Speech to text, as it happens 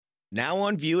Now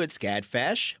on view at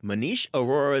SCADFash, Manish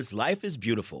Arora's Life is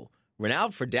Beautiful.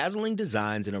 Renowned for dazzling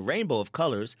designs in a rainbow of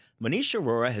colors, Manish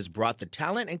Arora has brought the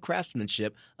talent and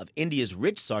craftsmanship of India's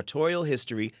rich sartorial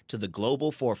history to the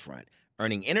global forefront,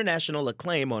 earning international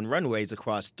acclaim on runways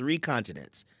across 3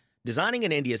 continents. Designing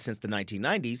in India since the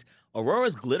 1990s,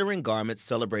 Aurora's glittering garments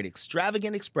celebrate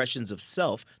extravagant expressions of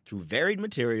self through varied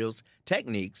materials,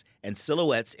 techniques, and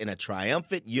silhouettes in a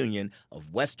triumphant union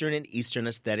of Western and Eastern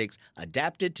aesthetics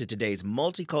adapted to today's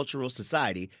multicultural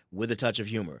society with a touch of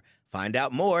humor. Find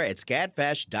out more at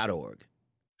scadfash.org.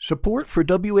 Support for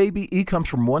WABE comes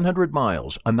from 100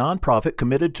 Miles, a nonprofit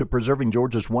committed to preserving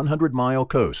Georgia's 100-mile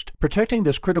coast. Protecting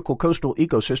this critical coastal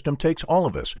ecosystem takes all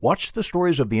of us. Watch the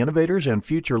stories of the innovators and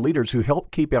future leaders who help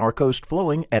keep our coast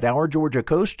flowing at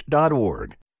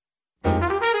ourgeorgiacoast.org.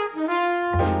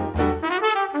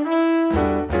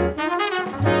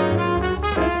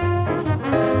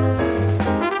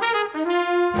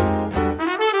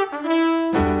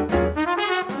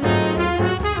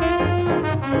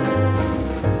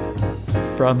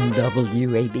 From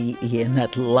WABE in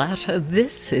Atlanta,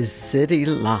 this is City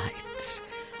Lights.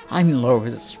 I'm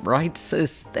Lois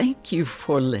Reitzes. Thank you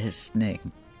for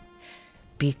listening.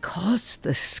 Because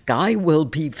the Sky Will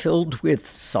Be Filled with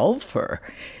Sulfur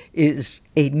is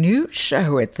a new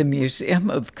show at the Museum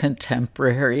of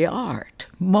Contemporary Art,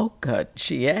 MoCA,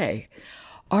 GA.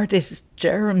 Artist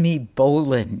Jeremy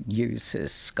Bolin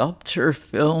uses sculpture,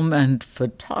 film, and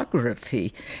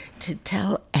photography to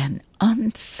tell an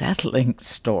unsettling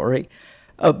story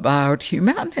about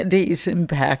humanity's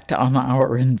impact on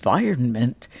our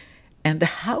environment and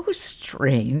how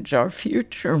strange our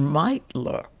future might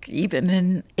look, even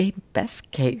in a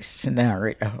best-case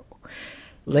scenario.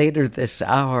 Later this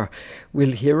hour,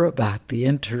 we'll hear about the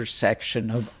intersection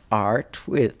of art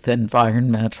with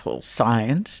environmental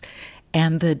science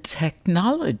and the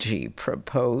technology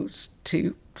proposed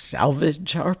to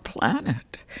salvage our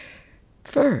planet.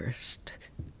 First,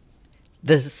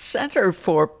 the Center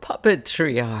for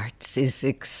Puppetry Arts is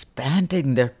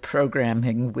expanding their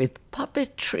programming with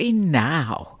Puppetry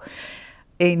Now,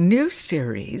 a new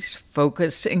series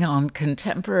focusing on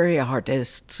contemporary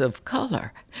artists of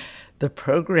color. The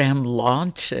program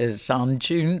launches on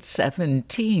June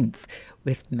 17th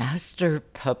with master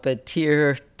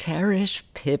puppeteer Tarish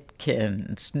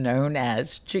Pipkins, known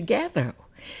as Jiggetto.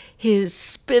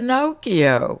 His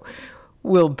Pinocchio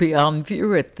will be on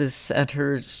view at the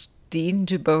Center's Dean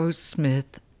DuBose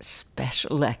Smith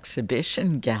Special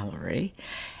Exhibition Gallery,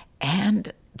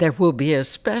 and there will be a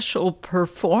special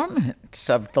performance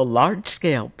of the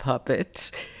large-scale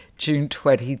puppets June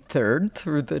 23rd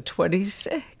through the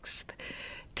 26th.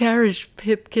 Tarish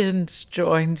Pipkins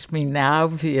joins me now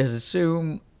via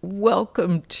Zoom.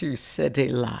 Welcome to City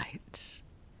Lights.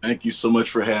 Thank you so much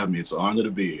for having me. It's an honor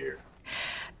to be here.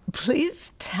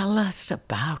 Please tell us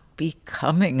about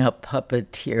becoming a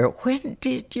puppeteer. When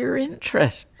did your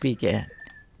interest begin?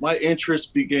 My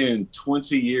interest began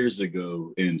 20 years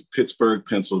ago in Pittsburgh,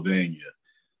 Pennsylvania.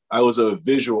 I was a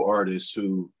visual artist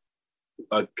who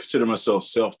I consider myself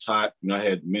self-taught. I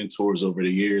had mentors over the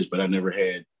years, but I never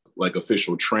had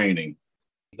official training.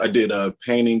 I did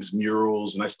paintings,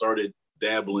 murals, and I started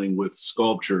dabbling with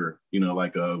sculpture,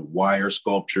 wire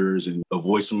sculptures, and a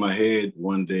voice in my head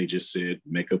one day just said,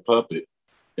 make a puppet.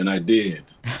 And I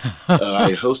did.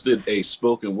 I hosted a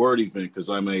spoken word event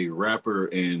because I'm a rapper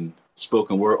and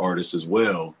spoken word artist as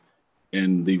well.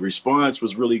 And the response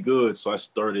was really good. So I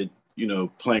started,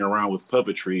 playing around with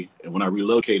puppetry. And when I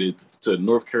relocated to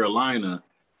North Carolina,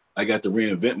 I got to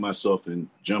reinvent myself and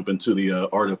jump into the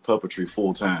art of puppetry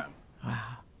full time. Wow.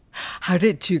 How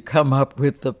did you come up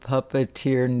with the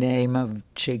puppeteer name of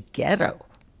Jiggetto?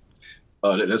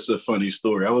 That's a funny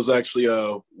story. I was actually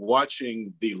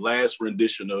watching the last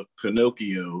rendition of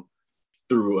Pinocchio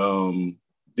through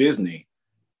Disney.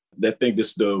 I think this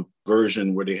is the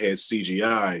version where they had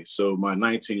CGI. So my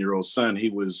 19-year-old son, he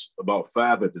was about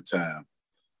 5 at the time.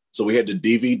 So we had the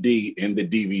DVD and the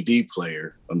DVD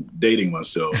player. I'm dating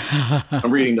myself.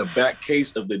 I'm reading the back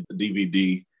case of the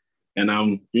DVD, and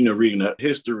I'm, reading the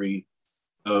history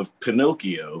of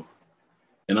Pinocchio.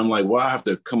 And I'm like, well, I have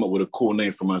to come up with a cool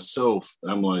name for myself.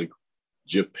 And I'm like,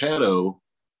 Geppetto.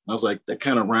 I was like, that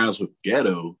kind of rhymes with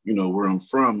ghetto, where I'm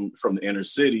from the inner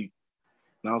city.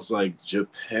 And I was like,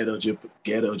 Geppetto,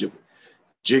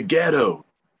 Jiggetto.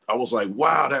 I was like,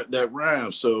 wow, that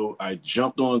rhymes. So I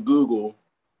jumped on Google.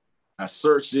 I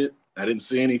searched it. I didn't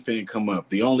see anything come up.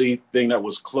 The only thing that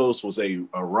was close was a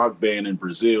rock band in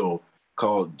Brazil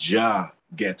called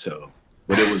Ghetto,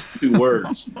 but it was 2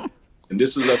 words. And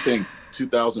this was, I think,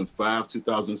 2005,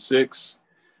 2006.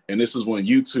 And this is when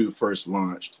YouTube first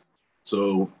launched.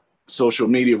 So social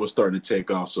media was starting to take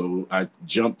off. So I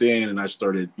jumped in and I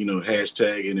started,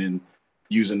 hashtagging and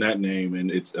using that name,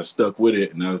 and I stuck with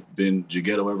it, and I've been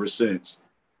Jaghetto ever since.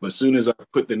 But as soon as I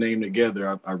put the name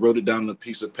together, I wrote it down on a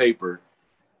piece of paper,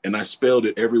 and I spelled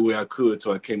it every way I could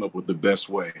till I came up with the best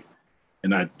way.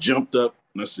 And I jumped up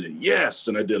and I said, yes,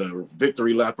 and I did a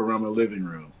victory lap around my living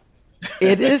room.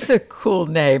 It is a cool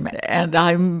name, and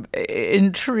I'm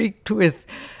intrigued with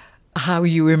how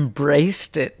you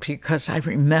embraced it, because I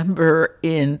remember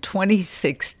in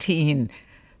 2016,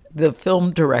 the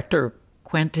film director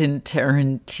Quentin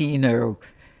Tarantino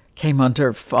came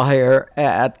under fire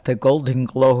at the Golden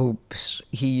Globes.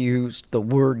 He used the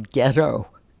word ghetto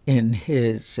in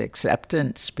his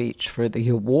acceptance speech for the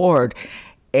award,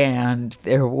 and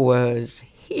there was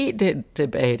heated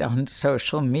debate on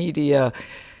social media.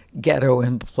 Ghetto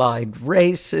implied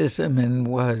racism and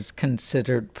was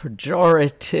considered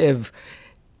pejorative.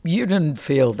 You didn't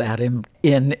feel that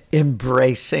in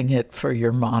embracing it for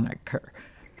your moniker.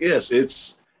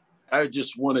 Yes, I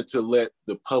just wanted to let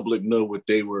the public know what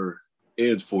they were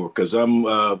in for, because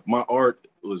my art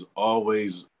was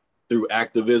always through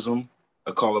activism.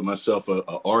 I call it myself a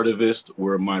artivist,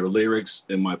 where my lyrics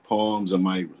and my poems and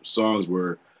my songs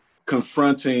were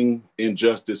confronting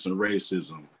injustice and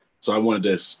racism. So I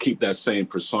wanted to keep that same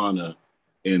persona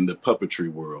in the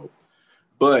puppetry world.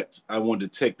 But I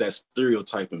wanted to take that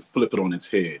stereotype and flip it on its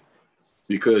head,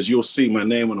 because you'll see my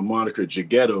name on the moniker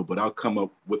Jaghetto, but I'll come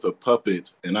up with a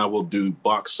puppet and I will do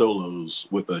box solos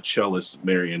with a cellist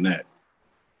marionette.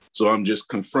 So I'm just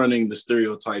confronting the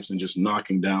stereotypes and just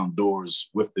knocking down doors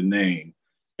with the name.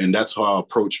 And that's how I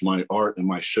approach my art and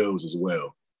my shows as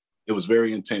well. It was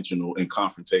very intentional and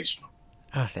confrontational.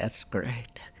 Oh, that's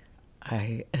great.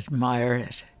 I admire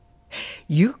it.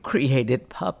 You created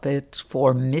puppets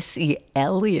for Missy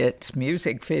Elliott's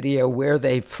music video, Where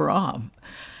They From.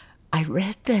 I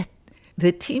read that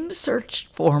the team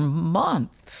searched for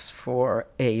months for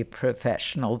a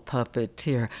professional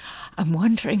puppeteer. I'm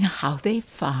wondering how they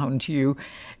found you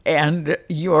and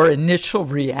your initial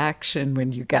reaction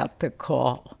when you got the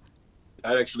call.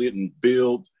 I actually didn't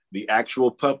build the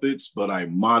actual puppets, but I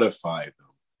modified them.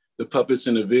 The puppets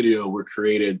in the video were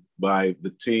created by the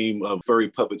team of Furry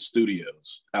Puppet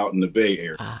Studios out in the Bay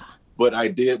Area. But I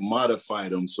did modify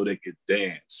them so they could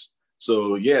dance.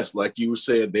 So yes, like you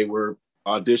said, they were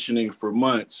auditioning for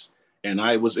months, and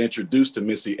I was introduced to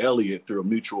Missy Elliott through a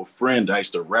mutual friend I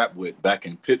used to rap with back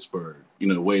in Pittsburgh,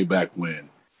 way back when.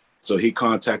 So he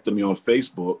contacted me on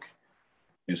Facebook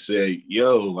and said,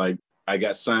 yo, I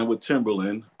got signed with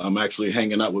Timberland. I'm actually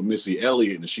hanging out with Missy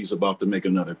Elliott, and she's about to make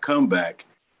another comeback,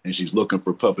 and she's looking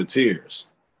for puppeteers.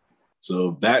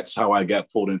 So that's how I got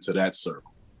pulled into that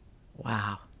circle.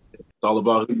 Wow. It's all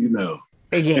about who you know.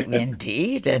 Yeah,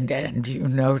 indeed. And you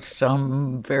know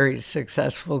some very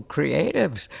successful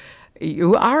creatives.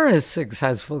 You are a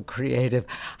successful creative.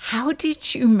 How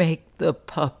did you make the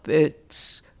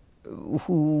puppets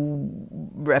who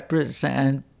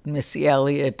represent Missy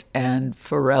Elliott and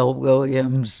Pharrell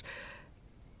Williams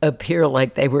appear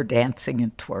like they were dancing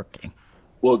and twerking?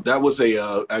 Well, that was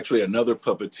actually another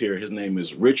puppeteer. His name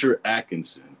is Richard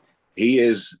Atkinson. He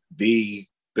is the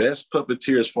best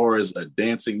puppeteer as far as a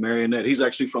dancing marionette. He's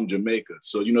actually from Jamaica.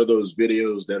 So, those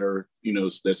videos that are,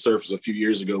 that surfaced a few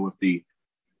years ago with the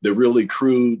really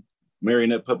crude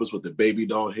marionette puppets with the baby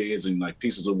doll heads and like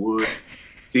pieces of wood.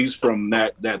 He's from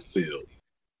that field.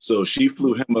 So she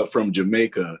flew him up from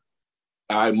Jamaica.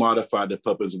 I modified the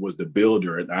puppets, was the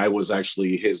builder, and I was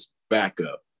actually his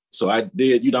backup. So I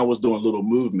did, I was doing little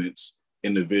movements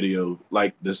in the video,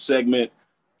 like the segment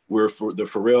where for the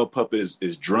Pharrell puppet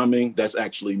is drumming, that's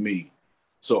actually me.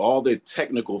 So all the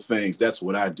technical things, that's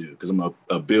what I do, because I'm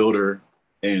a builder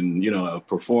and, a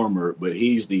performer, but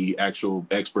he's the actual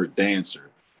expert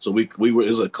dancer. So it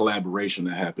was a collaboration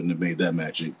that happened that made that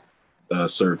magic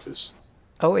surface.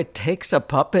 Oh, it takes a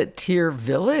puppeteer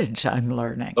village, I'm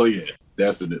learning. Oh, yeah,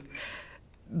 definitely.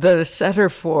 The Center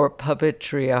for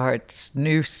Puppetry Art's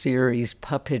new series,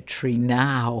 Puppetry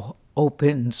Now,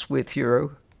 opens with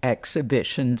your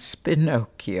exhibition,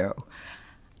 Spinocchio.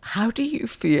 How do you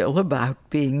feel about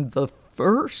being the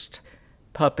first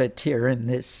puppeteer in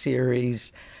this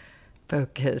series,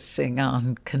 focusing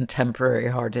on contemporary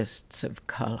artists of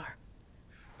color?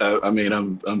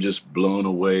 I'm just blown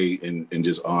away and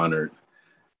just honored.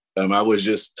 I was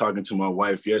just talking to my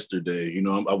wife yesterday.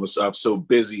 I'm so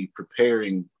busy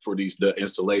preparing for the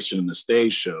installation and the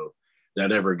stage show that I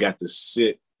never got to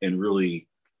sit and really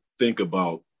think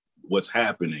about what's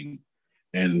happening.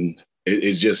 And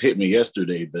it just hit me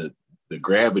yesterday, the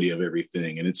gravity of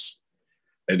everything. And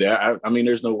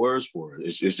there's no words for it.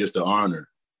 It's just an honor.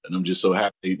 And I'm just so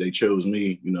happy they chose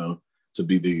me, to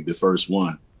be the first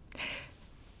one.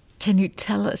 Can you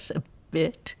tell us a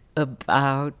bit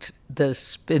about the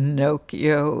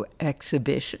Spinocchio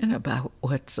exhibition, about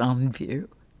what's on view?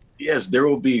 Yes, there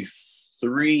will be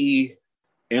 3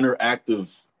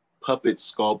 interactive puppet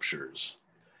sculptures.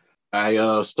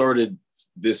 I started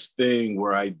this thing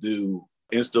where I do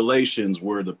installations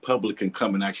where the public can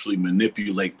come and actually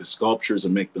manipulate the sculptures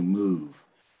and make them move.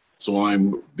 So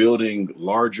I'm building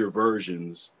larger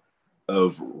versions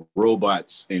of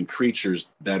robots and creatures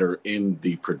that are in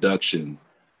the production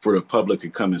for the public to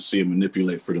come and see and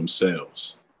manipulate for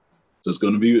themselves. So it's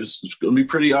going to be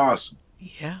pretty awesome.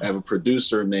 Yeah. I have a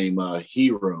producer named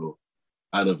Hero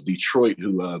out of Detroit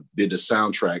who did the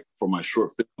soundtrack for my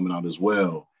short film coming out as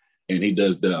well, and he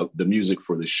does the music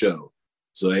for the show.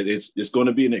 So it's going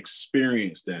to be an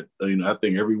experience that I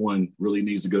think everyone really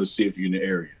needs to go see if you're in the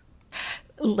area.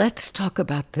 Let's talk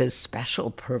about this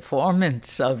special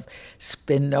performance of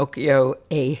Spinocchio,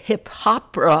 a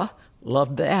hip-opera.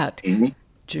 Love that. Mm-hmm.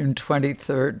 June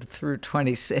 23rd through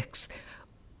 26th.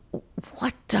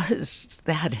 What does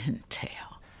that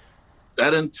entail?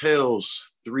 That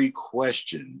entails 3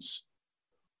 questions.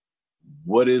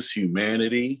 What is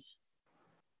humanity?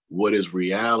 What is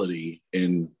reality?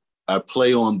 And I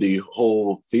play on the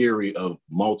whole theory of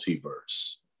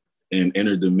multiverse and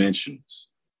interdimensions.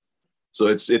 So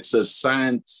it's a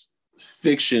science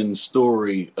fiction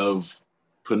story of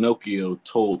Pinocchio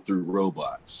told through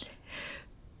robots.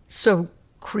 So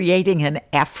creating an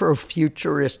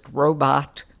Afrofuturist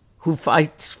robot who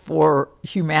fights for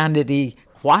humanity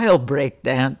while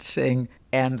breakdancing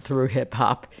and through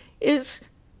hip-hop is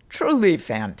truly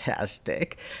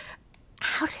fantastic.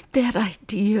 How did that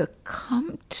idea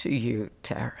come to you,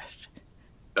 Tarish?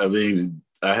 I mean,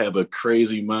 I have a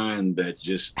crazy mind that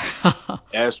just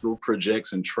astral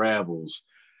projects and travels.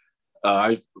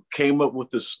 I came up with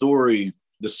the story.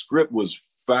 The script was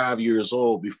 5 years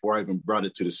old before I even brought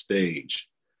it to the stage.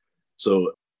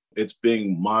 So it's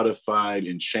being modified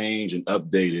and changed and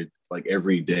updated like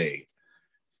every day,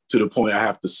 to the point I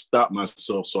have to stop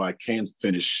myself so I can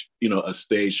finish, a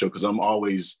stage show, because I'm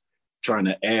always trying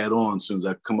to add on as soon as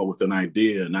I come up with an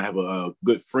idea. And I have a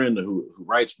good friend who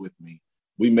writes with me.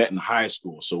 We met in high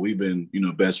school, so we've been,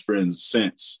 best friends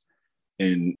since.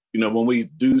 And, when we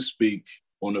do speak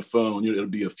on the phone, it'll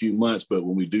be a few months, but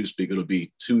when we do speak, it'll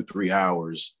be 2-3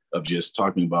 hours of just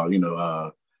talking about,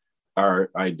 our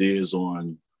ideas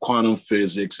on quantum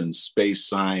physics and space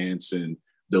science and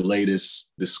the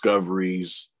latest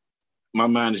discoveries. My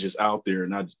mind is just out there,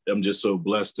 and I'm just so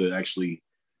blessed to actually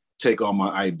take all my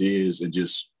ideas and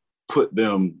just put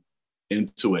them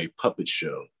into a puppet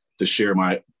show to share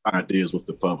my ideas with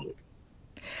the public.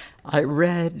 I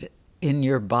read in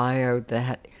your bio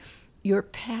that your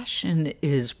passion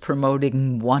is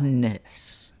promoting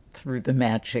oneness through the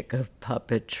magic of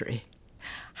puppetry.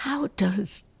 How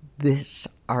does this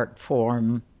art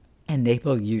form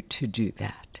enable you to do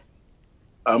that?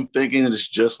 I'm thinking it's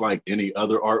just like any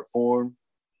other art form.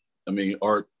 I mean,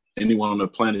 art, anyone on the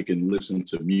planet can listen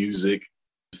to music,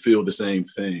 feel the same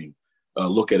thing,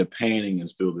 look at a painting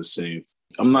and feel the same.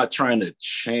 I'm not trying to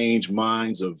change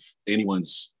minds of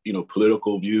anyone's,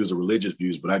 political views or religious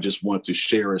views, but I just want to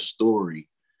share a story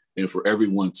and for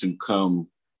everyone to come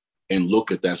and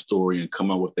look at that story and come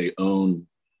up with their own,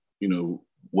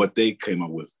 what they came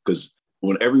up with. Because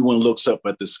when everyone looks up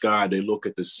at the sky, they look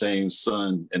at the same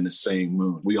sun and the same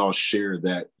moon. We all share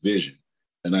that vision.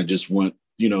 And I just want,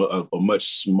 a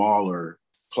much smaller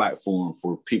platform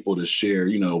for people to share,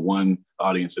 one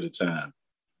audience at a time,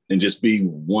 and just be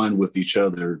one with each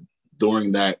other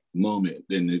during that moment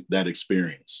and that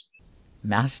experience.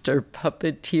 Master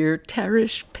puppeteer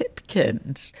Tarish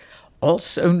Pipkins,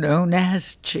 also known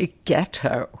as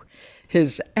Chiquetto.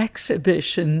 His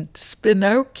exhibition,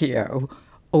 Spinocchio,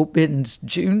 opens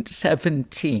June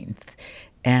 17th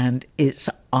and is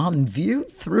on view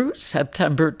through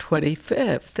September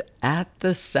 25th at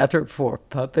the Center for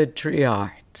Puppetry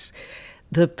Arts.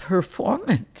 The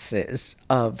performances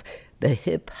of the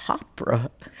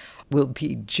hip-opera will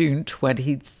be June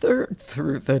 23rd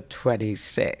through the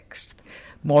 26th.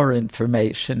 More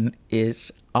information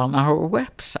is on our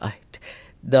website,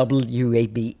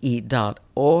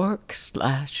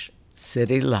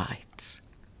 wabe.org/citylights.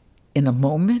 In a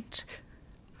moment,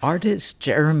 artist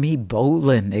Jeremy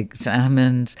Bolin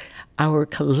examines our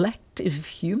collective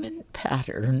human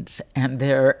patterns and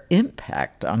their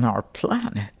impact on our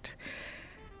planet.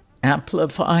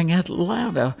 Amplifying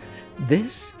Atlanta,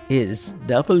 this is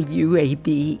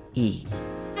WABE.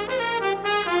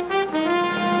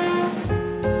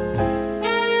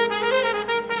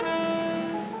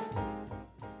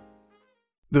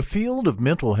 The field of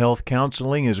mental health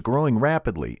counseling is growing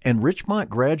rapidly, and Richmont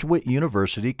Graduate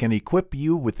University can equip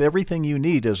you with everything you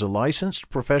need as a licensed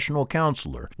professional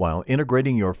counselor while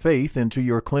integrating your faith into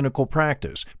your clinical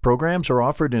practice. Programs are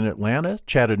offered in Atlanta,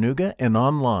 Chattanooga, and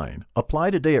online.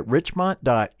 Apply today at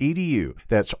richmont.edu.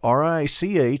 That's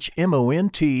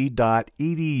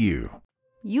RICHMONT.edu.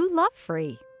 You love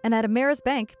free, and at Ameris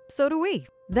Bank, so do we.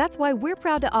 That's why we're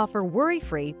proud to offer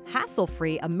worry-free,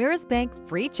 hassle-free Ameris Bank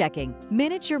free checking.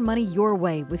 Manage your money your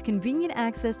way with convenient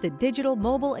access to digital,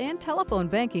 mobile, and telephone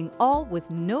banking, all with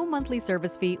no monthly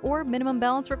service fee or minimum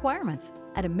balance requirements.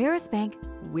 At Ameris Bank,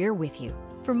 we're with you.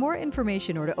 For more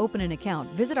information or to open an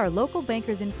account, visit our local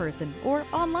bankers in person or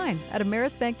online at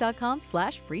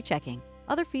amerisbank.com/free checking.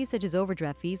 Other fees such as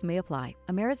overdraft fees may apply.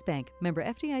 Ameris Bank, member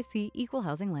FDIC, equal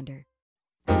housing lender.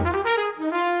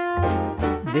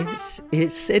 This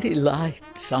is City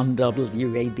Lights on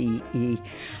WABE.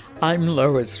 I'm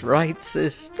Lois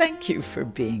Reitzes. Thank you for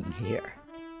being here.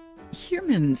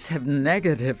 Humans have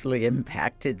negatively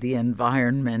impacted the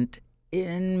environment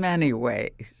in many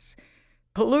ways.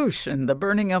 Pollution, the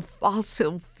burning of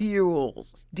fossil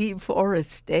fuels,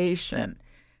 deforestation.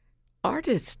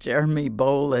 Artist Jeremy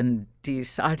Bolin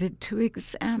decided to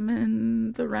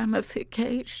examine the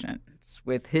ramifications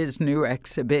with his new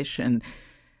exhibition,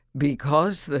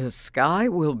 Because the Sky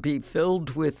Will Be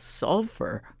Filled with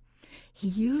Sulfur. He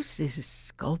uses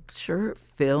sculpture,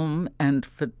 film, and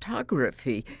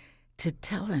photography to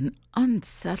tell an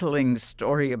unsettling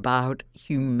story about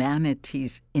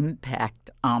humanity's impact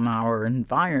on our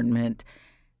environment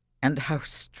and how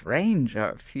strange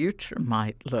our future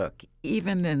might look,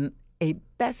 even in a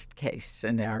best-case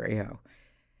scenario.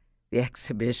 The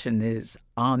exhibition is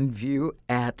on view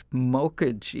at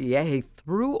MoCA GA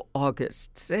through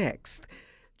August 6th.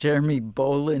 Jeremy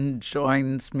Bolin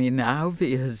joins me now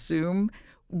via Zoom.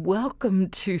 Welcome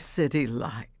to City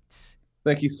Lights.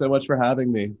 Thank you so much for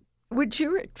having me. Would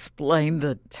you explain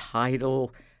the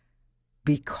title,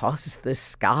 Because the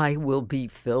Sky Will Be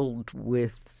Filled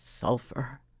with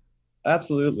Sulfur?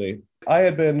 Absolutely. I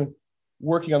had been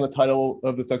working on the title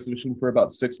of this exhibition for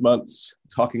about 6 months,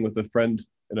 talking with a friend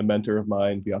and a mentor of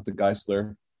mine, Bianca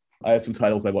Geisler. I had some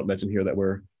titles I won't mention here that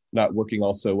were not working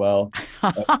all so well.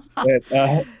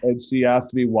 And she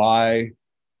asked me why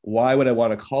would I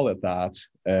want to call it that?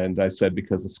 And I said,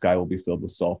 because the sky will be filled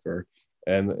with sulfur.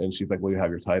 And she's like, well, you have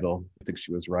your title. I think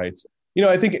she was right. You know,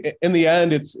 I think in the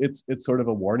end, it's sort of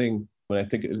a warning, but I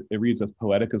think it reads as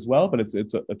poetic as well, but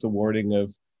it's a warning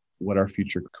of what our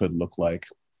future could look like.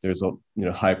 There's a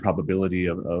high probability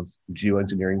of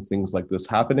geoengineering things like this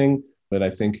happening. But I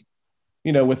think,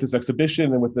 with this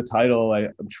exhibition and with the title,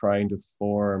 I'm trying to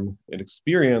form an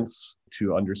experience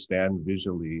to understand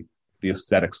visually the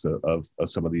aesthetics of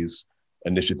some of these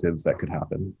initiatives that could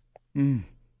happen. Mm.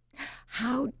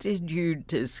 How did you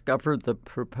discover the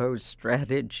proposed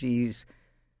strategies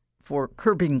for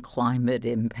curbing climate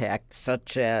impact,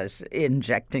 such as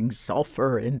injecting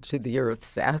sulfur into the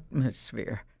Earth's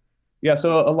atmosphere? Yeah,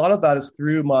 so a lot of that is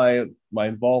through my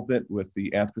involvement with the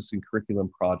Anthropocene Curriculum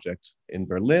Project in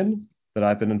Berlin that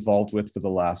I've been involved with for the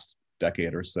last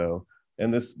decade or so.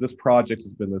 And this project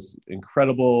has been this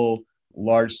incredible,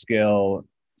 large-scale,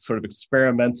 sort of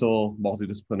experimental,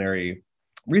 multidisciplinary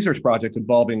research project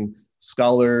involving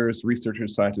scholars,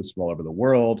 researchers, scientists from all over the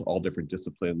world, all different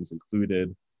disciplines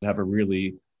included, to have a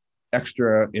really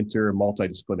extra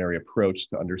multidisciplinary approach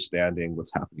to understanding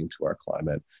what's happening to our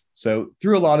climate. So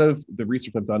through a lot of the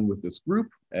research I've done with this group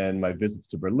and my visits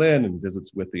to Berlin and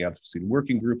visits with the Anthropocene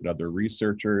Working Group and other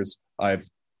researchers, I've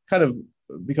kind of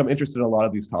become interested in a lot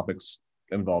of these topics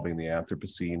involving the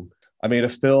Anthropocene. I made a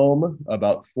film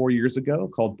about 4 years ago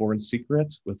called Born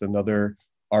Secret with another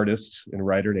artist and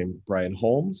writer named Brian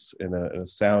Holmes and a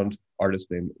sound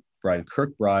artist named Brian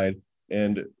Kirkbride.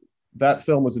 And that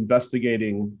film was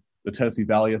investigating the Tennessee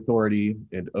Valley Authority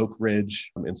and Oak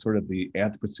Ridge and sort of the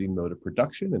Anthropocene mode of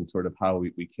production and sort of how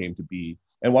we came to be.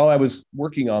 And while I was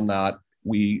working on that,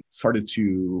 we started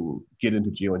to get into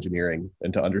geoengineering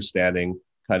and to understanding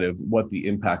kind of what the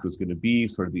impact was going to be,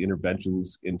 sort of the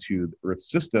interventions into the Earth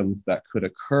systems that could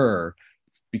occur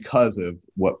because of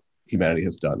what humanity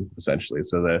has done, essentially.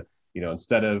 So that,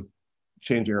 instead of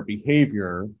changing our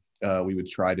behavior, we would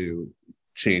try to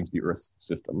change the Earth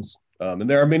systems. And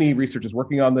there are many researchers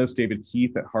working on this. David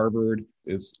Keith at Harvard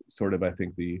is sort of, I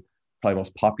think, the probably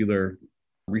most popular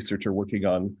researcher working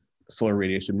on solar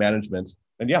radiation management.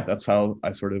 And yeah, that's how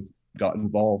I sort of got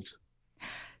involved.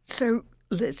 So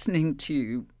listening to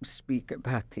you speak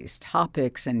about these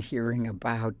topics and hearing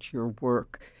about your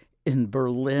work in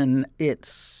Berlin,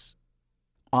 it's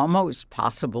almost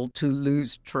possible to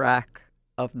lose track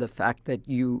of the fact that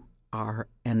you are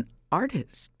an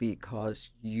artist,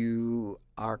 because you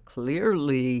are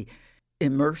clearly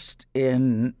immersed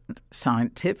in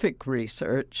scientific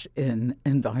research, in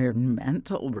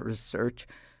environmental research.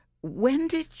 When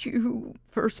did you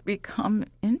first become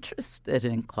interested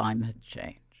in climate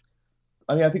change?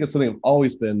 I mean, I think it's something I've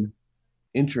always been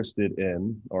interested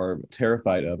in, or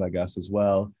terrified of, I guess, as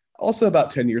well. Also, about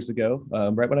 10 years ago,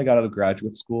 right when I got out of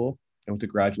graduate school, I went to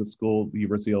graduate school, the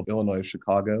University of Illinois,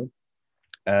 Chicago,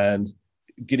 and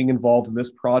getting involved in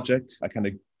this project, I kind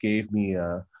of gave me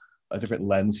a different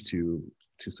lens to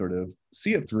sort of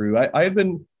see it through.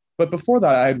 But before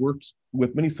that, I had worked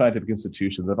with many scientific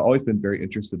institutions. I've always been very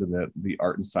interested in the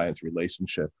art and science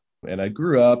relationship. And I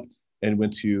grew up and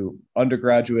went to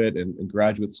undergraduate and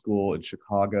graduate school in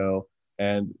Chicago.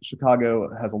 And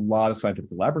Chicago has a lot of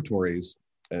scientific laboratories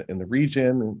in the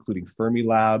region, including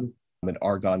Fermilab and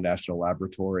Argonne National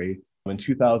Laboratory. In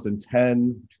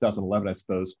 2010, 2011, I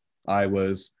suppose, I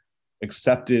was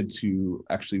accepted to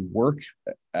actually work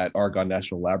at Argonne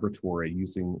National Laboratory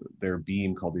using their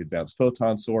beam called the Advanced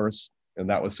Photon Source. And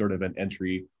that was sort of an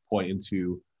entry point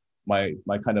into my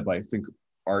kind of, I think,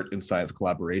 art and science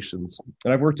collaborations.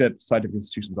 And I've worked at scientific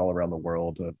institutions all around the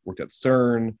world. I've worked at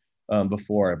CERN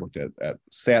before. I've worked at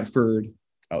Sanford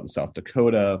out in South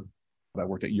Dakota. I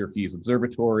worked at Yerkes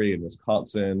Observatory in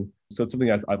Wisconsin. So it's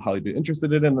something I've highly been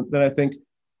interested in. And then I think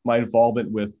my involvement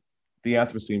with the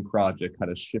Anthropocene Project kind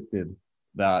of shifted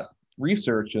that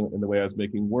research in the way I was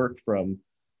making work from,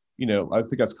 I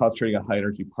was concentrating on high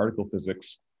energy particle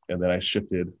physics, and then I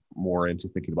shifted more into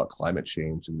thinking about climate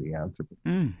change in the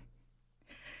Anthropocene.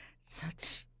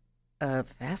 Such a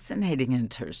fascinating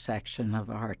intersection of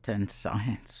art and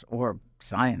science, or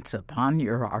science upon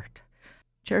your art.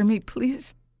 Jeremy,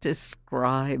 please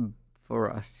describe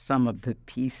for us some of the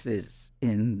pieces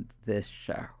in this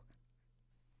show.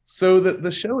 So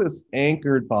the show is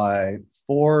anchored by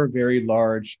 4 very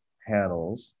large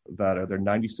panels they're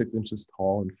 96 inches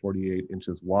tall and 48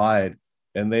 inches wide.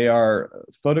 And they are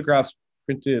photographs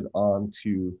printed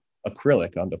onto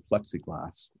acrylic, onto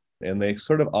plexiglass. And they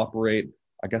sort of operate,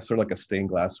 I guess, sort of like a stained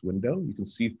glass window. You can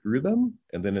see through them,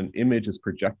 and then an image is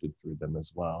projected through them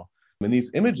as well. And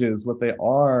these images, what they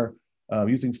are,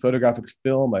 using photographic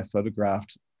film, I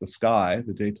photographed the sky,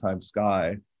 the daytime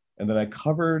sky, and then I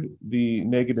covered the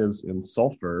negatives in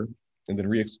sulfur and then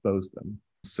re-exposed them.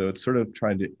 So it's sort of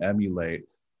trying to emulate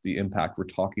the impact we're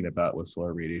talking about with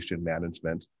solar radiation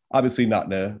management. Obviously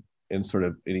not in sort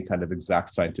of any kind of exact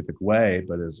scientific way,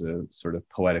 but as a sort of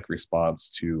poetic response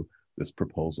to this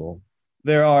proposal.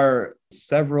 There are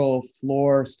several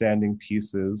floor standing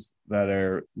pieces that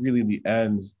are really in the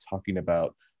end talking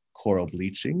about coral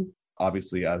bleaching.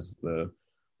 Obviously, as the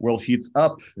world heats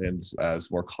up and as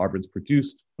more carbon's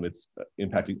produced, it's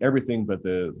impacting everything, but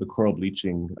the coral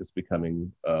bleaching is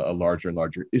becoming a larger and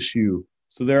larger issue.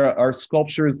 So there are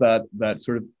sculptures that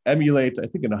sort of emulate, I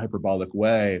think in a hyperbolic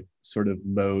way, sort of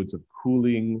modes of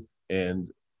cooling and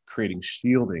creating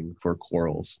shielding for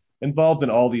corals. Involved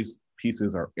in all these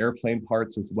pieces are airplane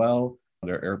parts as well.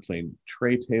 There are airplane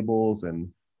tray tables and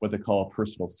what they call a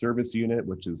personal service unit,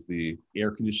 which is the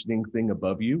air conditioning thing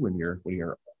above you when you're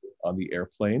on the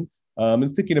airplane.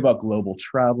 And thinking about global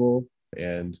travel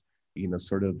and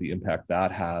sort of the impact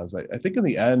that has. I think in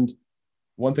the end,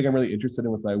 one thing I'm really interested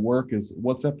in with my work is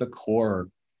what's at the core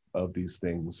of these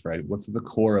things, right? What's at the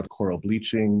core of coral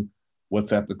bleaching?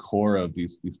 What's at the core of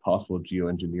these possible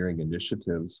geoengineering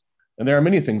initiatives? And there are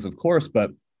many things, of course,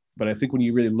 but I think when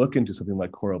you really look into something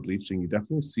like coral bleaching, you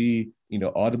definitely see,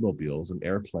 automobiles and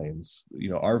airplanes.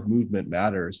 Our movement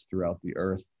matters throughout the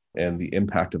earth, and the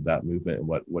impact of that movement and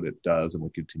what it does and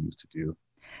what it continues to do.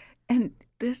 And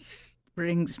this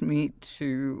brings me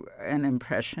to an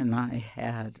impression I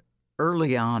had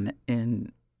early on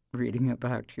in reading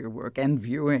about your work and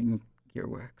viewing your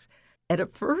works. At a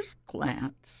first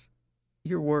glance,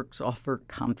 your works offer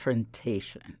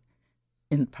confrontation,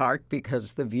 in part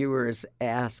because the viewer is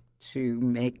asked to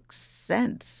make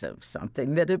sense of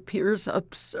something that appears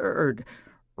absurd.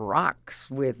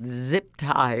 Rocks with zip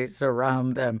ties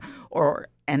around them, or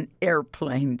an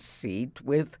airplane seat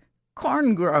with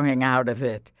corn growing out of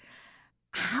it.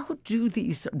 How do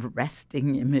these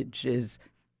arresting images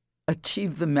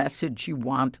achieve the message you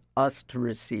want us to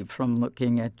receive from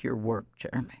looking at your work,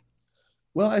 Jeremy?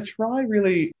 Well, I try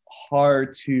really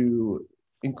hard to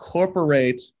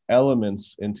incorporate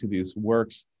elements into these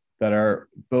works that are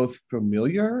both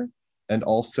familiar and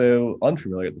also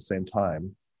unfamiliar at the same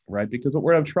time, right? Because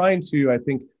what I'm trying to, I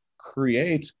think,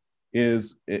 create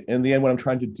is, in the end, what I'm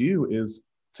trying to do is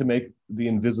to make the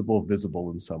invisible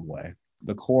visible in some way.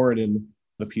 The core in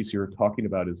the piece you're talking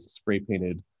about is spray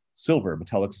painted silver,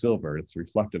 metallic silver. It's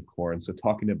reflective core. And so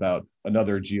talking about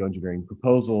another geoengineering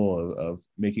proposal of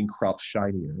making crops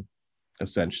shinier,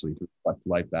 essentially to reflect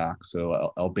light back.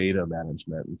 So albedo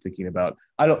management, and thinking about,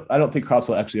 I don't think crops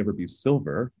will actually ever be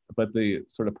silver, but the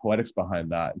sort of poetics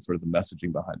behind that and sort of the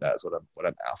messaging behind that is what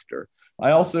I'm after.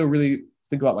 I also really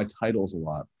think about my titles a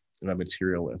lot, and I'm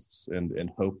materialists,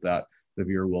 and hope that the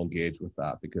viewer will engage with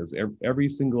that, because every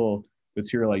single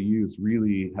material I use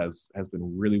really has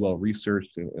been really well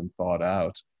researched and thought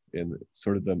out. And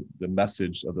sort of the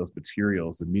message of those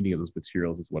materials, the meaning of those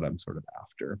materials is what I'm sort of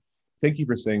after. Thank you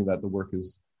for saying that the work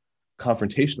is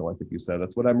confrontational. I think you said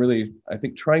that's what I'm really, I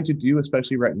think, trying to do,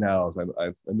 especially right now, is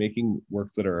I'm making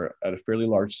works that are at a fairly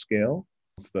large scale,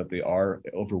 so that they are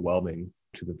overwhelming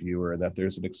to the viewer, and that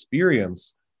there's an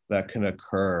experience that can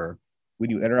occur when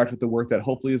you interact with the work that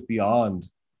hopefully is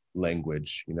beyond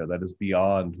language, that is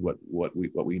beyond what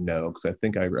we know. Because I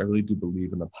think I really do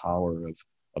believe in the power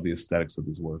of the aesthetics of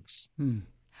these works.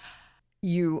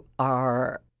 You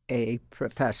are a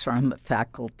professor on the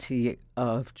faculty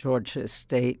of Georgia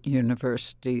State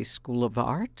University School of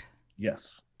Art.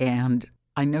 Yes. And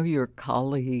I know your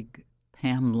colleague,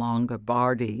 Pam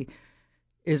Longobardi,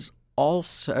 is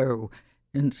also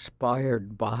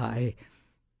inspired by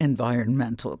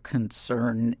environmental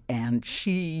concern, and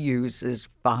she uses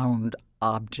found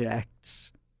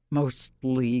objects,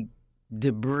 mostly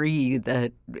debris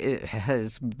that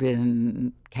has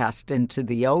been cast into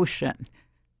the ocean,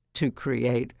 to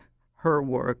create her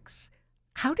works.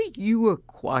 How do you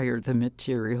acquire the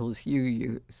materials you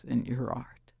use in your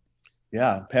art?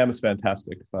 Yeah, Pam is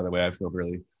fantastic. By the way, I feel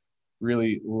really,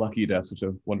 really lucky to have such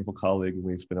a wonderful colleague, and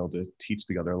we've been able to teach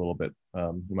together a little bit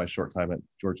in my short time at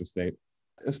Georgia State.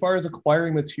 As far as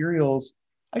acquiring materials,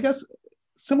 I guess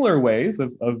similar ways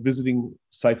of visiting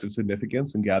sites of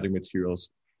significance and gathering materials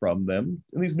from them.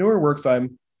 In these newer works, I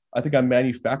think I'm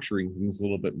manufacturing things a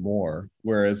little bit more.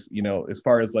 Whereas, as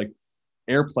far as like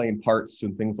airplane parts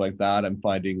and things like that,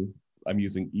 I'm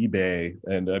using eBay,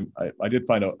 and I did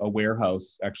find a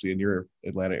warehouse actually near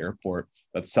Atlanta Airport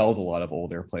that sells a lot of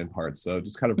old airplane parts. So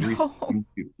just kind of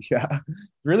yeah,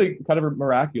 really kind of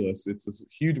miraculous. It's this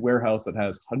huge warehouse that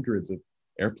has hundreds of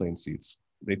airplane seats.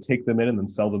 They take them in and then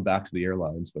sell them back to the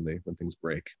airlines when things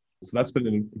break. So that's been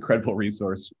an incredible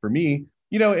resource for me,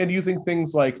 and using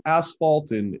things like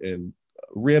asphalt and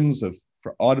rims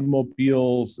for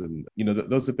automobiles, and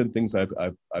those have been things I've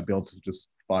been able to just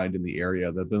find in the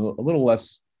area that have been a little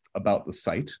less about the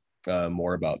site,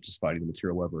 more about just finding the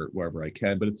material wherever I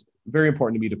can. But it's very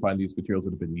important to me to find these materials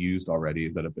that have been used already,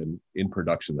 that have been in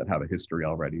production, that have a history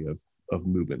already of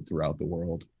movement throughout the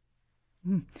world.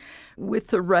 With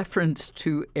the reference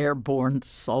to airborne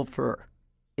sulfur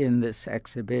in this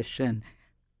exhibition,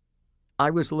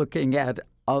 I was looking at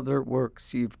other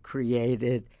works you've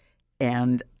created,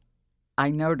 and I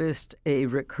noticed a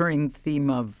recurring theme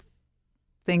of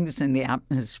things in the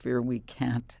atmosphere we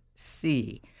can't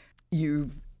see.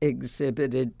 You've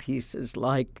exhibited pieces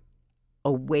like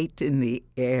A Weight in the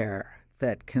Air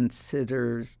that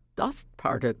considers dust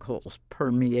particles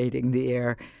permeating the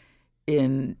air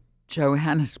in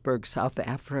Johannesburg, South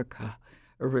Africa,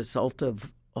 a result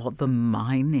of all the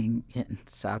mining in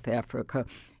South Africa.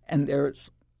 And there's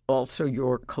also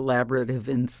your collaborative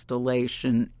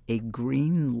installation, A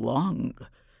Green Lung,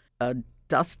 a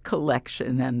dust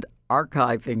collection and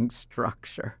archiving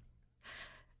structure.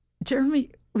 Jeremy,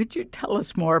 would you tell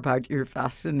us more about your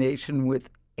fascination with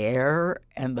air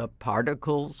and the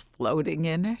particles floating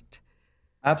in it?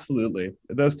 Absolutely.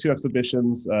 Those two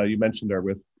exhibitions you mentioned are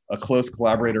with a close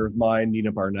collaborator of mine,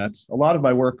 Nina Barnett. A lot of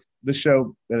my work, this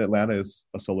show in Atlanta is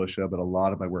a solo show, but a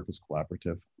lot of my work is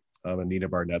collaborative. And Nina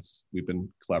Barnett's, we've been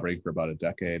collaborating for about a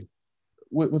decade.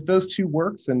 With those two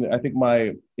works, and I think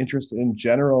my interest in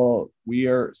general, we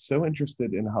are so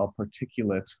interested in how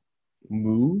particulate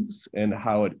moves and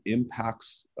how it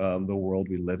impacts the world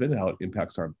we live in, how it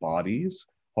impacts our bodies,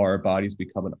 how our bodies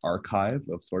become an archive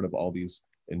of sort of all these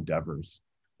endeavors.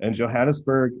 And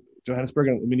Johannesburg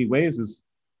in many ways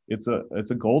it's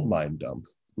a gold mine dump.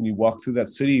 When you walk through that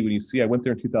city, when you see, I went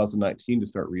there in 2019 to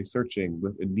start researching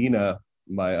with Nina,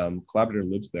 my collaborator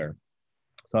lives there.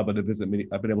 So I've been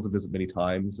able to visit many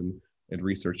times and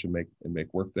research and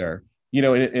make work there.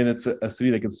 And it's a city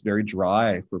that gets very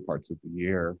dry for parts of the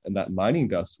year. And that mining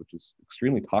dust, which is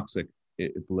extremely toxic,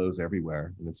 it blows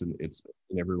everywhere. And it's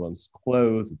in everyone's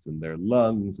clothes, it's in their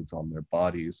lungs, it's on their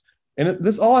bodies. And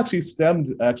this all actually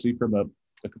stemmed from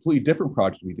a completely different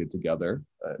project we did together.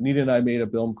 Nina and I made a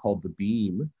film called The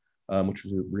Beam, which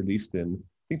was released in,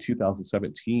 I think,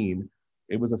 2017.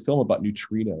 It was a film about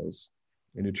neutrinos.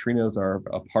 And neutrinos are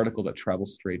a particle that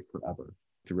travels straight forever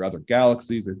through other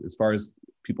galaxies. As far as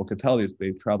people could tell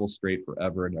they've traveled straight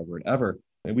forever and ever and ever.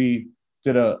 And we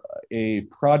did a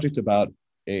project about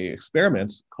a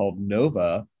experiment called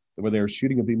NOVA, where they were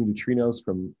shooting a beam of neutrinos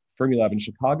from Fermilab in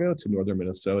Chicago to northern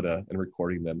Minnesota and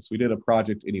recording them. So we did a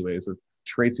project anyways of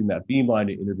tracing that beam line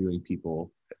and interviewing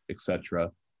people,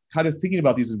 etc. Kind of thinking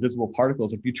about these invisible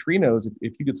particles, like neutrinos,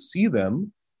 if you could see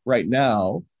them right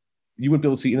now, you wouldn't be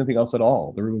able to see anything else at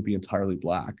all. The room would be entirely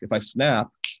black. If I snap,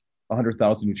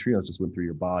 100,000 neutrinos just went through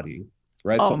your body,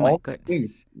 right? Oh, so my all goodness.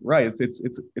 things, right?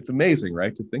 It's amazing,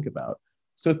 right, to think about.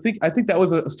 So I think that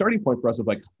was a starting point for us of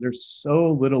like, there's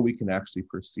so little we can actually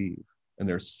perceive, and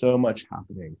there's so much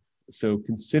happening. So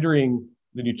considering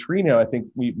the neutrino, I think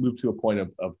we moved to a point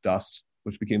of dust,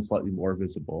 which became slightly more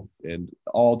visible, and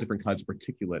all different kinds of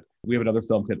particulate. We have another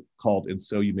film called And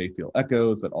So You May Feel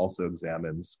Echoes that also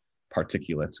examines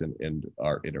particulates and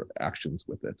our interactions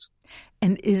with it.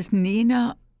 And is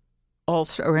Nina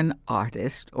also an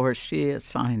artist, or is she a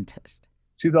scientist?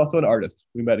 She's also an artist.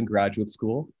 We met in graduate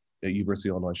school at University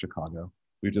of Illinois, Chicago.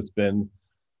 We've just been,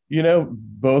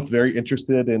 both very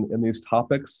interested in these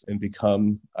topics and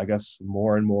become, I guess,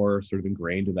 more and more sort of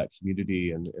ingrained in that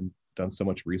community and done so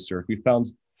much research. We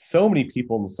found so many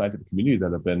people in the scientific community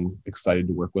that have been excited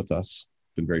to work with us,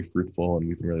 been very fruitful, and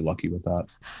we've been really lucky with that.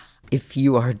 If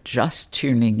you are just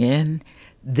tuning in,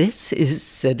 this is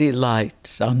City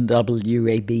Lights on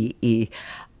WABE.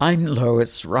 I'm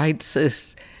Lois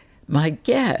Reitzes. My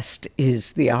guest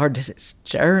is the artist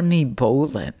Jeremy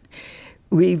Bolin.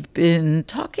 We've been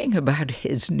talking about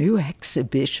his new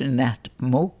exhibition at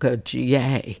MoCA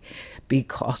GA,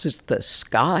 Because the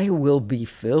Sky Will Be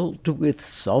Filled with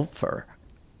Sulfur.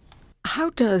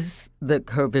 How does the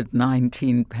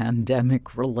COVID-19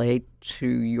 pandemic relate to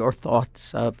your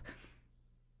thoughts of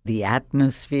the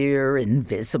atmosphere,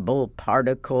 invisible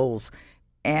particles,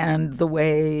 and the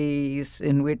ways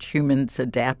in which humans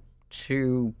adapt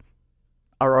to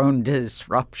our own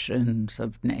disruptions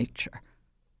of nature?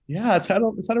 Yeah, it's had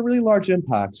a really large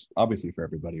impact, obviously, for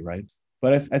everybody, right?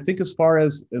 But I think as far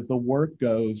as the work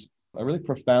goes, a really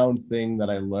profound thing that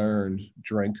I learned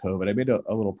during COVID, I made a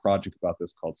little project about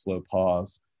this called Slow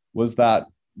Pause, was that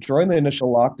during the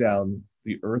initial lockdown,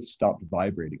 the Earth stopped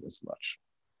vibrating as much.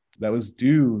 That was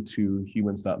due to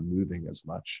humans not moving as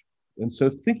much. And so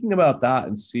thinking about that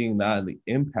and seeing that and the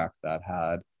impact that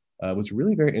had was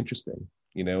really very interesting.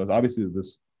 It was obviously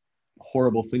this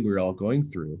horrible thing we were all going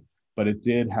through, but it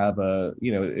did have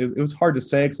it was hard to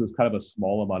say because it was kind of a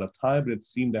small amount of time, but it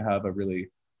seemed to have a really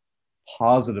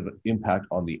positive impact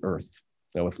on the Earth,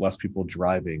 with less people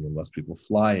driving and less people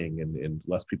flying and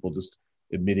less people just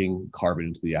emitting carbon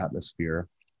into the atmosphere.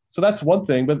 So that's one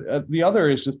thing. But the other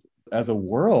is just as a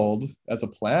world, as a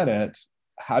planet,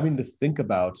 having to think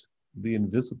about the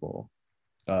invisible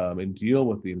and deal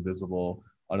with the invisible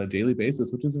on a daily basis,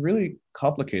 which is really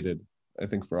complicated, I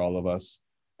think, for all of us.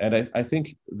 And I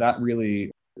think that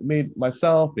really made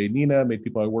myself, made Nina, made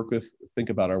people I work with think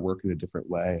about our work in a different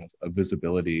way of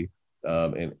visibility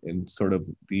and sort of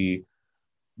the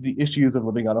issues of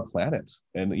living on a planet.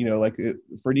 And,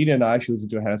 for Nina and I, she lives in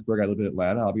Johannesburg, I live in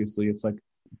Atlanta. Obviously, it's like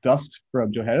dust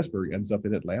from Johannesburg ends up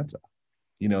in Atlanta,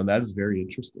 and that is very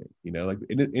interesting.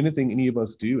 Anything any of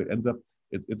us do, it ends up,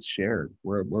 it's shared.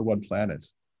 We're one planet.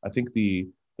 I think the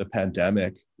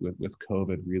pandemic with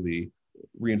COVID really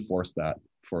reinforced that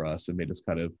for us and made us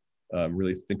kind of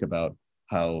really think about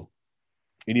how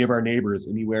any of our neighbors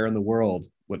anywhere in the world,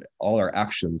 what all our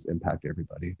actions impact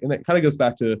everybody. And that kind of goes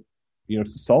back to, to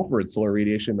sulfur and solar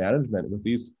radiation management with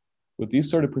these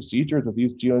sort of procedures, with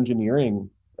these geoengineering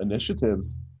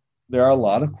initiatives. There are a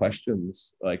lot of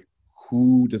questions like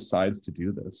who decides to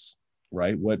do this,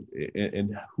 right? What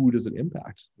and who does it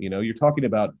impact? You're talking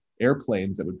about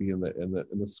airplanes that would be in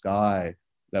the sky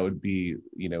that would be,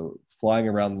 flying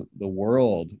around the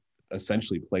world,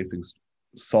 essentially placing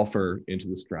sulfur into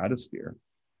the stratosphere.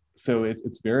 So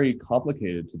it's very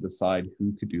complicated to decide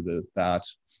who could do that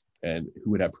and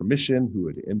who would have permission, who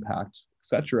would impact, et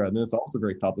cetera. And then it's also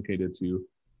very complicated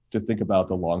to think about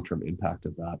the long-term impact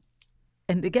of that.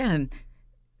 And again,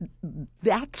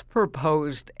 that's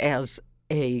proposed as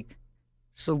a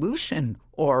solution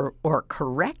or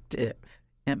corrective.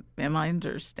 Am I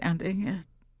understanding it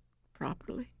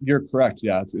properly? You're correct.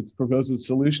 Yeah, it's proposed as a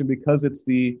solution because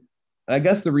I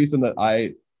guess the reason that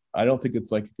I don't think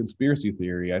it's like a conspiracy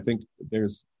theory. I think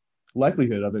there's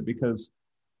likelihood of it because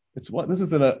this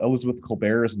is in Elizabeth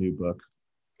Kolber's new book,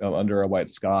 Under a White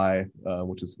Sky,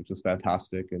 which is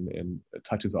fantastic and it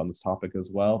touches on this topic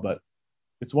as well. But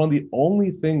it's one of the only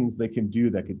things they can do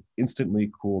that can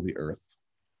instantly cool the Earth,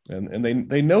 and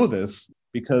they know this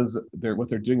because what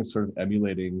they're doing is sort of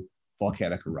emulating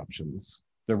volcanic eruptions.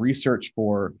 the research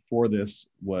for this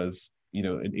was, in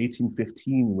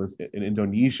 1815 was in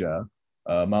Indonesia,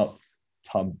 Mount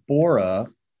Tambora.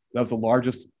 That was the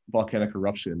largest volcanic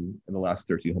eruption in the last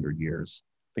 1,300 years.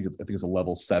 I think it's a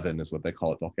level 7 is what they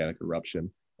call it, volcanic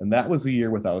eruption. And that was a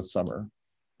year without a summer.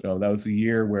 That was a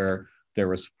year where there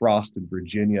was frost in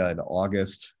Virginia in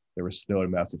August. There was snow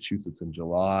in Massachusetts in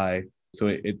July. So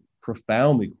it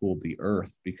profoundly cooled the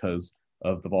earth because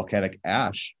of the volcanic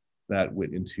ash that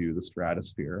went into the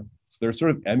stratosphere. So they're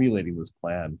sort of emulating this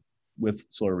plan with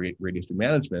solar radiation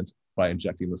management by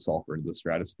injecting the sulfur into the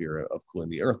stratosphere of cooling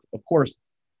the earth. Of course,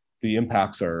 the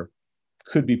impacts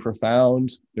could be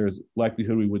profound. There's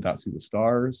likelihood we would not see the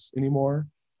stars anymore.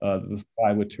 The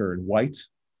sky would turn white.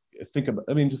 Just think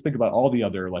about all the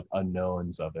other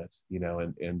unknowns of it,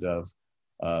 and of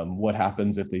what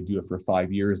happens if they do it for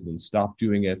 5 years and then stop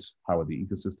doing it. How would the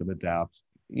ecosystem adapt?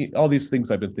 All these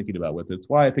things I've been thinking about with it. It's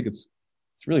why I think it's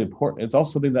really important. It's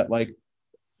also something that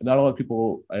not a lot of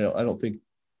people I don't think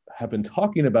have been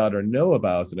talking about or know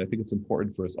about, and I think it's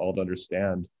important for us all to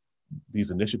understand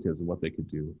these initiatives and what they could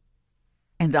do.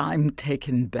 And I'm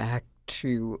taken back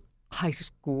to high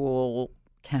school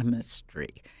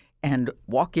chemistry and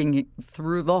walking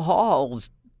through the halls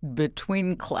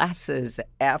between classes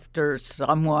after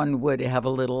someone would have a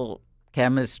little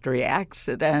chemistry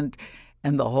accident,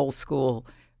 and the whole school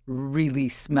really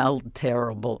smelled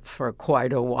terrible for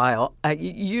quite a while.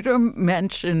 You don't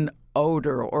mention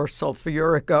odor or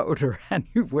sulfuric odor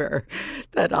anywhere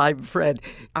that I've read.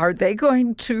 Are they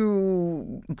going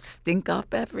to stink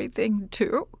up everything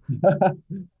too?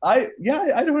 I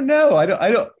don't know.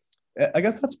 I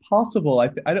guess that's possible.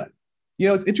 I don't.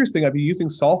 It's interesting. I've been using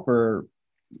sulfur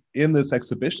in this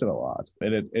exhibition a lot,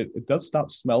 and it does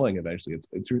stop smelling eventually.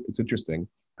 It's interesting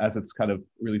as it's kind of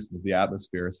released into the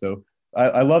atmosphere. So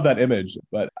I love that image,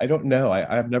 but I don't know.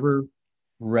 I've never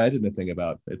read anything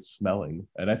about it smelling,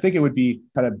 and I think it would be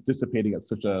kind of dissipating at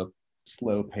such a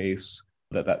slow pace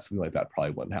that something like that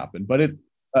probably wouldn't happen.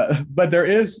 But there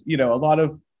is, a lot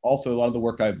of the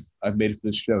work I've made for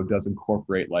this show does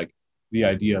incorporate the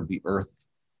idea of the Earth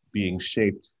being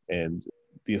shaped and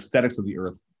the aesthetics of the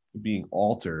Earth being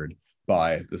altered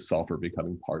by the sulfur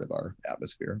becoming part of our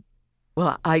atmosphere.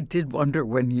 Well, I did wonder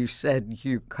when you said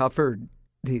you covered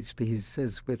these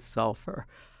pieces with sulfur,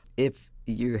 if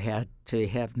you had to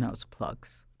have nose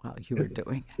plugs while you were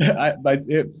doing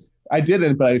it. I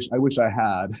didn't, but I wish I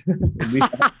had.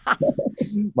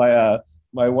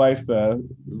 My wife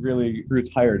really grew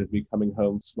tired of me coming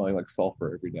home smelling like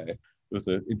sulfur every day. It was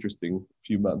an interesting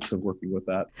few months of working with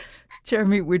that.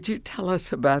 Jeremy, would you tell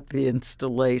us about the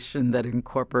installation that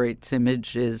incorporates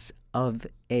images of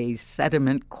a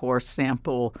sediment core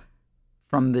sample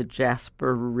from the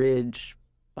Jasper Ridge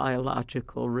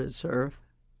Biological Reserve?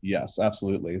 Yes,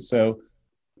 absolutely. So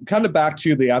kind of back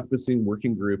to the Anthropocene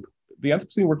Working Group. The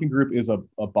Anthropocene Working Group is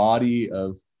a body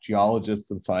of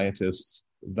geologists and scientists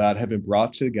that have been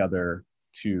brought together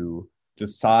to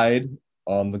decide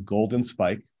on the golden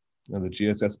spike and the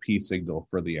GSSP signal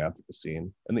for the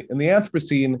Anthropocene. And the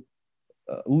Anthropocene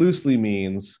loosely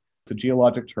means, it's a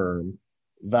geologic term,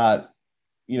 that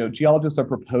geologists are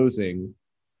proposing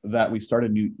that we start a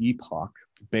new epoch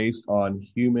based on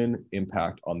human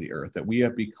impact on the Earth, that we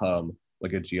have become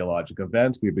like a geologic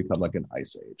event, we have become like an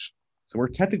ice age. So we're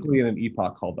technically in an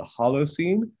epoch called the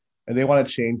Holocene, and they want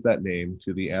to change that name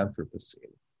to the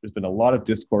Anthropocene. There's been a lot of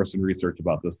discourse and research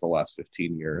about this the last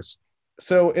 15 years.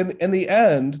 So in the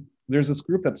end, there's this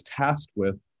group that's tasked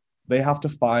with, they have to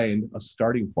find a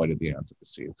starting point of the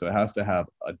Anthropocene. So it has to have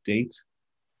a date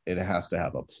and it has to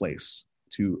have a place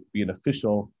to be an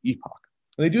official epoch.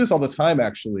 And they do this all the time,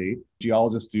 actually,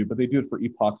 geologists do, but they do it for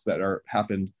epochs that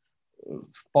happened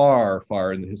far,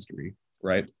 far in the history,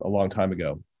 right? A long time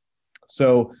ago.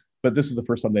 So, but this is the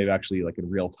first time they've actually, in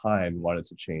real time, wanted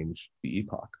to change the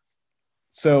epoch.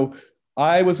 So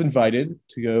I was invited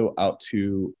to go out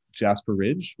to Jasper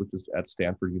Ridge, which is at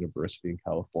Stanford University in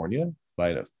California, by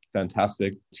a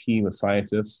fantastic team of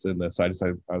scientists. And the scientist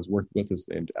I was working with is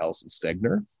named Alison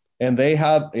Stegner. And they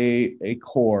have a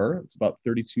core, it's about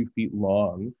 32 feet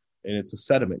long, and it's a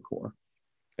sediment core.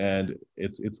 And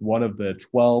it's one of the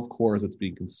 12 cores that's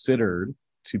being considered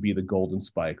to be the golden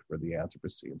spike for the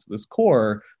Anthropocene. So this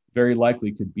core very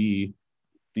likely could be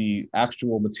the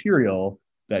actual material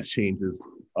that changes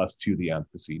us to the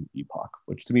Anthropocene epoch,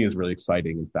 which to me is really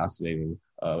exciting and fascinating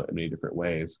in many different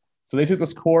ways. So they took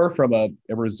this core from a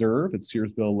reserve at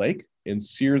Searsville Lake. And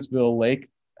Searsville Lake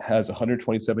has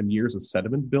 127 years of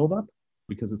sediment buildup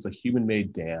because it's a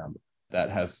human-made dam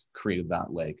that has created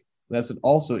that lake. And that's an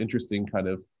also interesting kind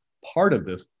of part of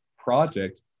this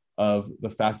project of the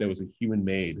fact that it was a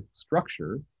human-made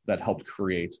structure that helped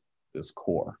create this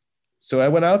core. So I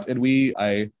went out and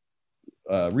I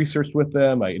researched with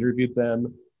them, I interviewed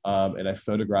them, and I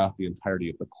photographed the entirety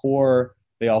of the core.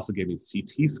 They also gave me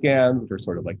CT scans, which are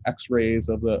sort of like X-rays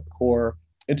of the core,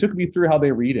 and took me through how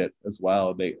they read it as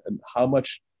well, and how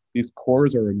much these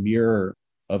cores are a mirror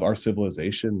of our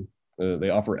civilization. They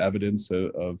offer evidence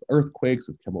of earthquakes,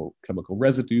 of chemical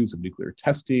residues, of nuclear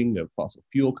testing, of fossil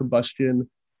fuel combustion.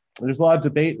 And there's a lot of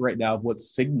debate right now of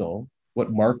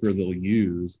what marker they'll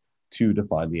use to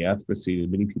define the Anthropocene.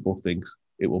 And many people think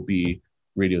it will be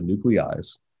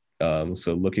radionuclides.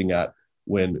 So looking at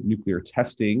when nuclear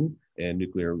testing and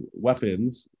nuclear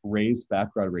weapons raised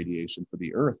background radiation for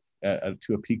the Earth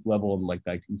to a peak level in like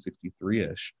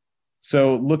 1963-ish.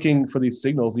 So looking for these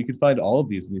signals, you can find all of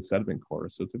these in these sediment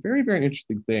cores. So it's a very, very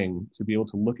interesting thing to be able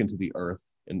to look into the Earth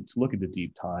and to look into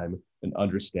deep time and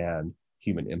understand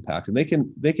human impact. And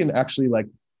they can actually like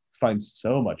find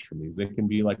so much from these. They can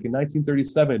be like in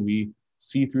 1937, we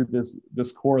see through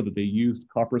this core that they used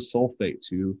copper sulfate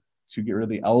to get rid of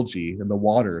the algae in the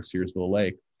water of Searsville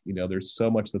Lake. You know, there's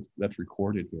so much that's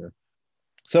recorded here.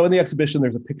 So in the exhibition,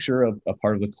 there's a picture of a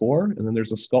part of the core, and then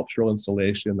there's a sculptural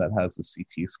installation that has the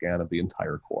CT scan of the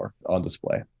entire core on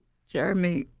display.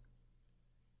 Jeremy,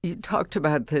 you talked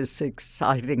about this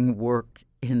exciting work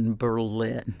in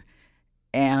Berlin,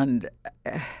 and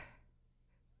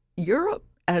Europe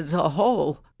as a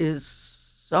whole is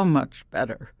so much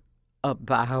better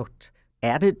about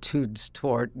attitudes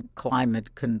toward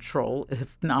climate control,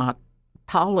 if not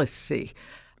policy.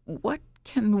 What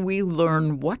can we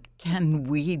learn? What can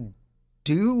we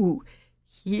do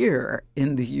here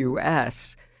in the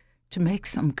U.S. to make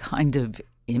some kind of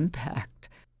impact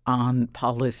on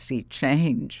policy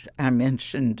change? I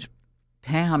mentioned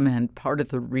Pam, and part of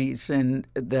the reason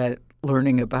that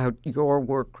learning about your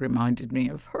work reminded me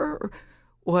of her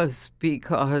was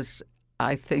because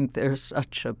I think there's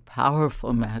such a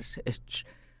powerful message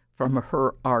from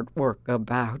her artwork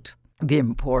about the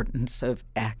importance of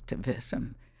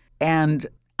activism. And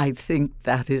I think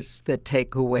that is the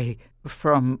takeaway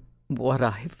from what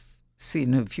I've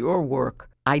seen of your work.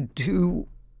 I do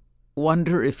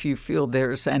wonder if you feel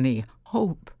there's any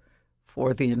hope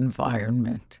for the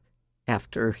environment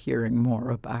after hearing more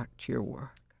about your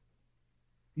work.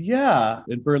 Yeah,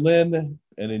 in Berlin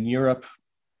and in Europe,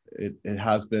 it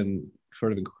has been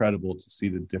sort of incredible to see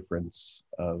the difference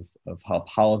of how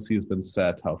policy has been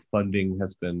set, how funding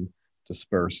has been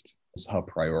dispersed, how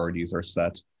priorities are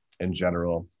set in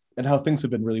general, and how things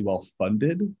have been really well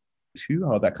funded too,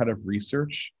 how that kind of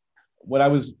research. When I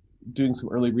was doing some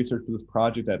early research for this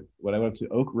project, when I went to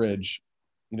Oak Ridge,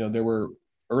 you know, there were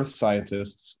earth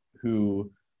scientists who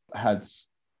had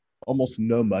almost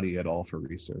no money at all for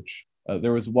research.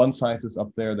 There was one scientist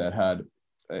up there that had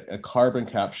a carbon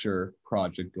capture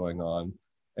project going on,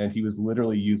 and he was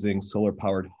literally using solar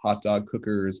powered hot dog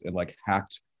cookers and like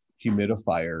hacked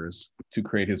humidifiers to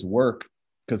create his work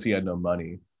because he had no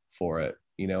money for it,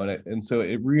 you know. And so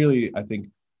it really, I think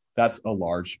that's a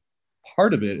large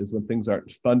part of it, is when things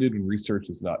aren't funded and research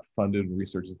is not funded and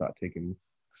research is not taken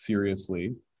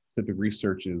seriously. So the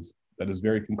research that is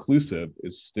very conclusive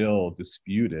is still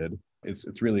disputed.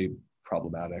 It's really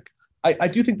problematic. I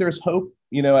do think there's hope.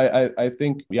 You know, I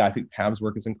think Pam's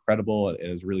work is incredible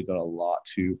and has really done a lot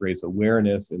to raise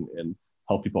awareness and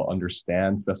help people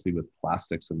understand, especially with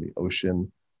plastics in the ocean.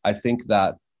 I think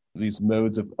that these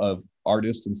modes of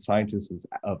artists and scientists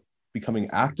of becoming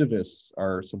activists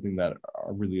are something that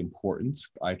are really important.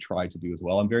 I try to do as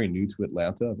well. I'm very new to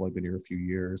Atlanta. I've only been here a few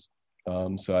years.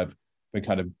 So I've been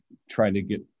kind of trying to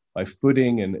get my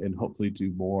footing and hopefully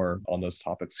do more on those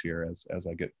topics here as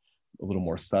I get a little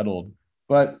more settled.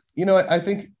 But, you know, I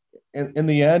think in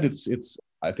the end, it's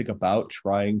I think about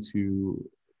trying to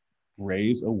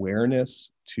raise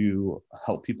awareness to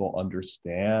help people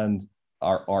understand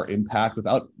our impact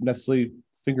without necessarily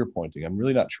finger pointing. I'm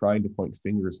really not trying to point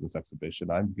fingers in this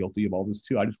exhibition. I'm guilty of all this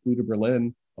too. I just flew to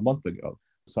Berlin a month ago.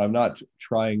 So I'm not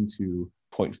trying to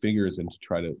point fingers and to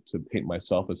try to paint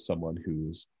myself as someone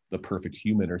who's the perfect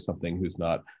human or something, who's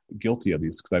not guilty of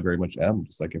these, because I very much am,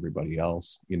 just like everybody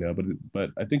else, you know.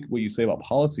 But I think what you say about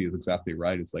policy is exactly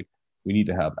right. It's like we need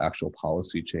to have actual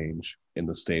policy change in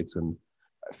the States. And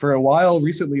for a while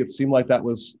recently, it seemed like that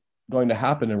was going to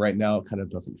happen. And right now it kind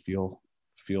of doesn't feel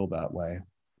that way.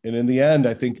 And in the end,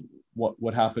 I think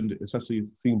what happened, especially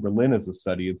seeing Berlin as a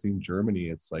study and seeing Germany,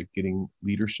 it's like getting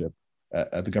leadership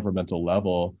at the governmental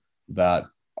level that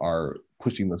are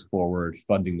pushing this forward,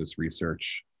 funding this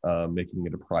research, making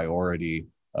it a priority,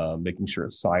 making sure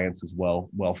science is well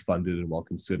funded and well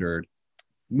considered.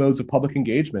 Modes of public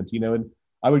engagement, you know. And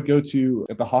I would go to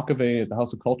at the Hockeway at the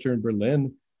House of Culture in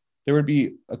Berlin, there would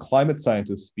be a climate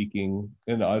scientist speaking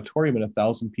in an auditorium and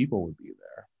 1,000 people would be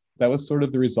there. That was sort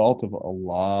of the result of a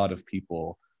lot of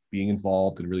people being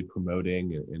involved in really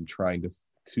promoting and trying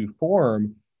to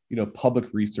form,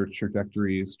 public research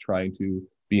trajectories, trying to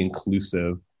be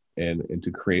inclusive and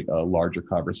to create a larger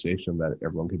conversation that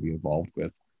everyone could be involved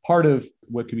with. Part of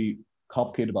what could be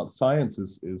complicated about science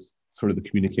is sort of the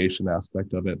communication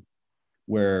aspect of it,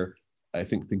 where I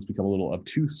think things become a little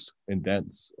obtuse and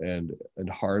dense and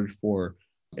hard for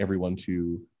everyone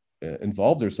to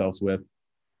involve themselves with.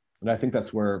 And I think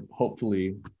that's where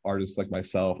hopefully artists like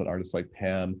myself and artists like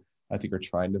Pam, I think, are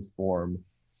trying to form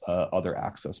other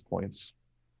access points.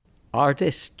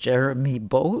 Artist Jeremy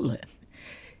Bolin,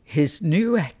 his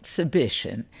new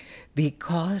exhibition,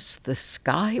 Because the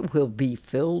Sky Will Be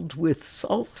Filled with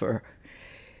Sulfur,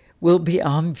 will be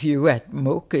on view at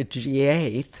MoCA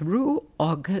GA through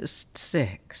August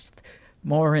 6th.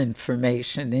 More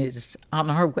information is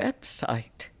on our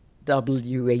website,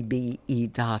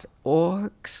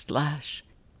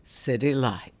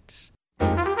 wabe.org/citylights.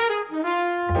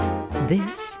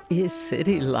 This is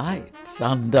City Lights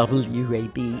on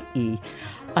WABE.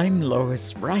 I'm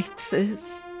Lois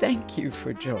Reitzes. Thank you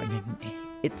for joining me.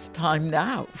 It's time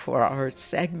now for our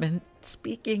segment,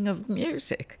 Speaking of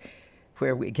Music,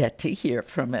 where we get to hear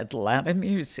from Atlanta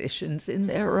musicians in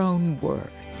their own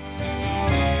words.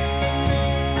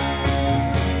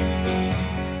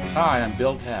 Hi, I'm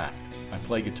Bill Taft. I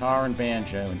play guitar and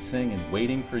banjo and sing in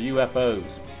Waiting for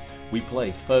UFOs. We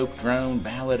play folk, drone,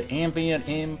 ballad, ambient,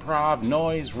 improv,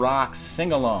 noise, rock,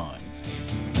 sing-alongs.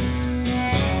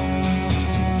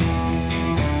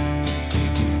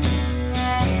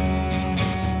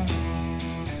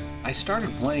 I started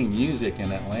playing music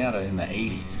in Atlanta in the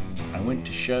 80s. I went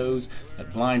to shows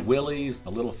at Blind Willie's,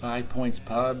 the Little Five Points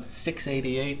Pub,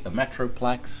 688, the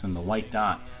Metroplex, and the White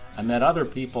Dot. I met other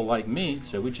people like me,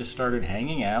 so we just started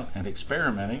hanging out and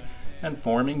experimenting and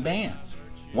forming bands.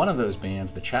 One of those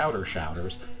bands, the Chowder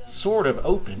Shouters, sort of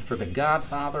opened for the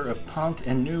godfather of punk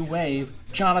and new wave,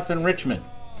 Jonathan Richman.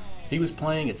 He was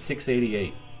playing at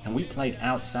 688, and we played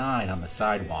outside on the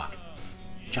sidewalk.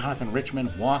 Jonathan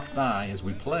Richman walked by as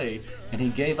we played, and he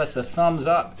gave us a thumbs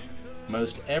up.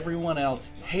 Most everyone else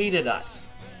hated us,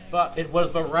 but it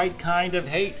was the right kind of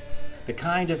hate, the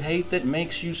kind of hate that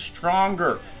makes you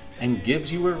stronger and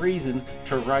gives you a reason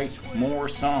to write more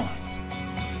songs.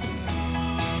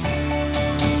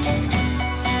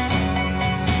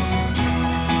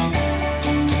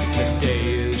 The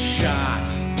day is shot,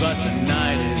 but the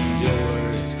night is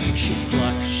yours. She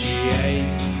plucked, she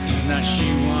ate, now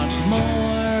she wants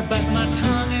more, but my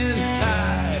tongue is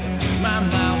tied, my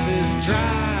mouth is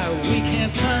dry. We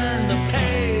can't turn the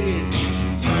page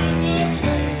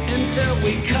until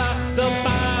we cut the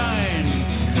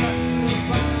binds.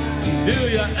 Do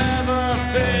you ever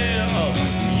feel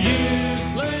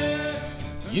useless?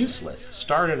 Useless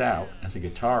started out as a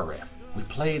guitar riff. We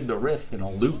played the riff in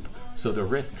a loop so the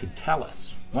riff could tell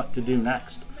us what to do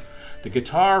next. The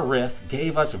guitar riff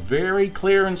gave us very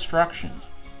clear instructions.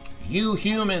 You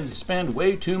humans spend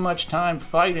way too much time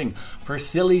fighting for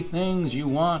silly things you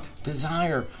want,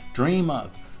 desire, dream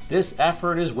of. This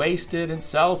effort is wasted and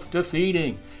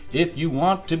self-defeating. If you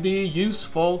want to be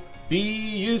useful, be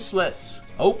useless.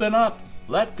 Open up,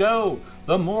 let go.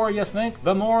 The more you think,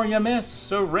 the more you miss.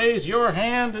 So raise your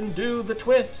hand and do the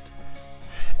twist.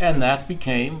 And that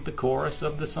became the chorus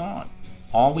of the song.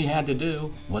 All we had to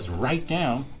do was write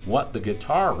down what the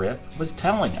guitar riff was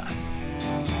telling us.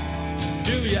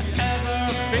 Do you ever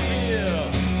feel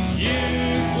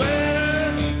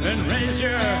useless? Then raise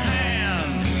your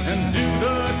hand and do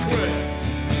the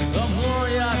twist. The more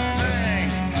you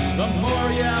think, the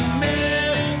more you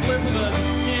miss. Flip the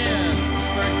skin,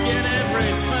 forget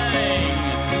everything,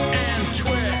 and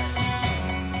twist.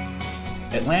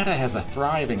 Atlanta has a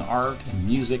thriving art and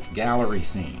music gallery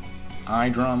scene.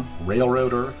 iDrum,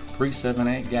 Railroad Earth,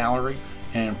 378 Gallery,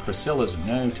 and Priscilla's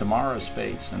No Tomorrow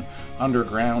Space and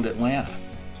Underground Atlanta.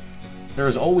 There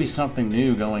is always something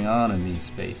new going on in these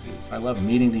spaces. I love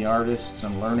meeting the artists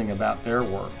and learning about their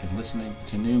work and listening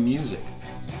to new music.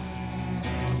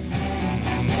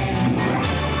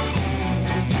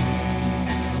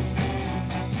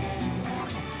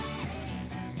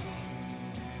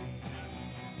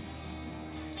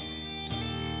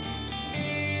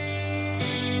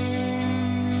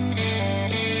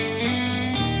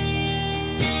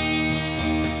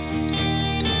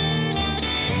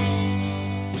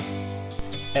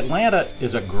 Atlanta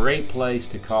is a great place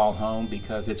to call home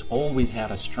because it's always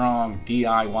had a strong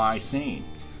DIY scene.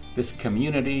 This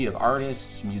community of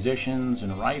artists, musicians,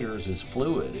 and writers is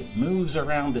fluid. It moves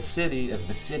around the city as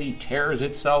the city tears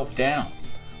itself down.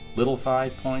 Little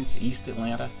Five Points, East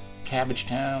Atlanta,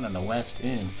 Cabbagetown, and the West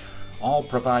End all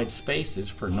provide spaces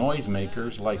for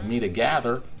noisemakers like me to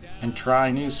gather and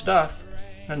try new stuff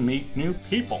and meet new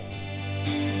people.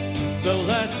 So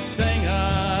let's sing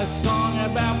a song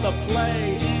about the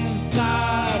play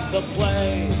inside the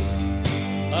play.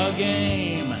 A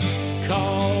game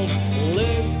called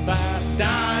Live Fast,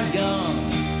 Die Young,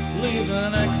 Leave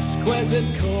an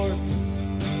Exquisite Corpse.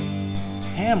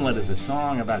 Hamlet is a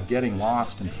song about getting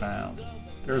lost and found.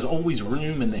 There is always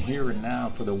room in the here and now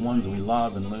for the ones we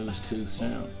love and lose too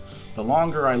soon. The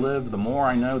longer I live, the more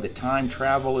I know that time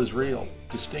travel is real.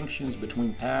 Distinctions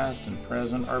between past and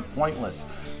present are pointless.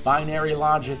 Binary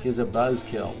logic is a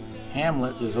buzzkill.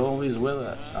 Hamlet is always with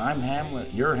us. I'm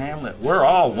Hamlet, you're Hamlet. We're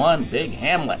all one big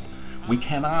Hamlet. We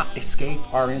cannot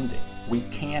escape our ending. We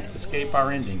can't escape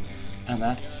our ending, and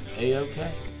that's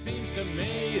A-okay. Seems to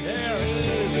me there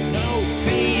is no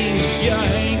seems you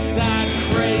ain't that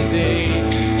crazy.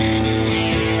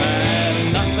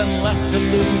 And nothing left to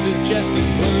lose is just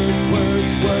words,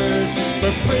 words, words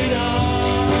for freedom.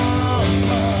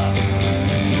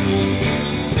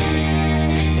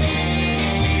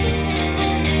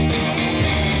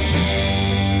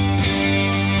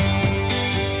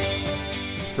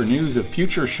 For news of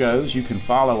future shows, you can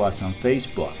follow us on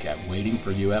Facebook at Waiting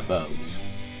for UFOs.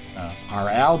 Our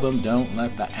album, Don't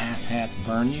Let the Asshats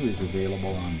Burn You, is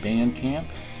available on Bandcamp,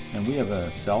 and we have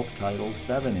a self-titled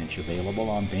 7-inch available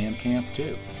on Bandcamp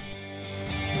too.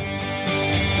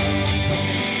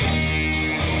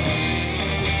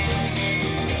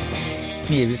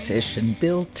 Musician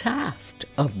Bill Taft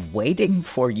of Waiting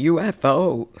for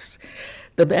UFOs.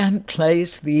 The band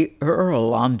plays the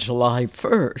Earl on July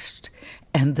 1st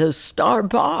and the Star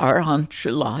Bar on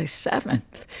July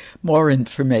 7th. More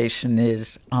information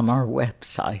is on our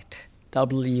website,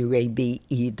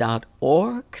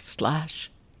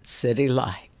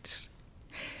 wabe.org/citylights.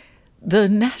 The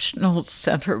National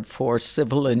Center for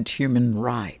Civil and Human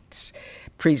Rights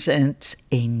presents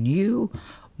a new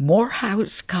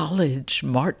Morehouse College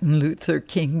Martin Luther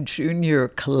King Jr.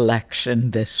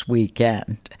 collection this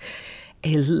weekend.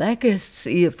 A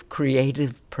legacy of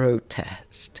creative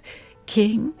protest,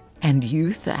 King and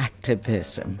youth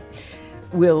activism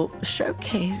will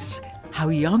showcase how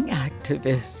young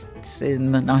activists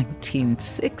in the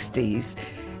 1960s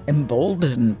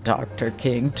emboldened Dr.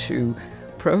 King to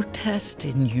protest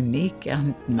in unique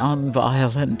and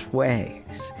nonviolent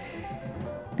ways.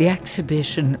 The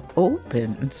exhibition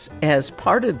opens as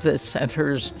part of the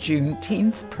Center's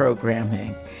Juneteenth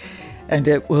programming, and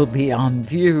it will be on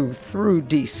view through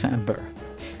December.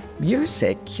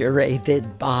 Music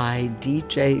curated by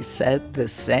DJ Said the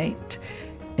Saint,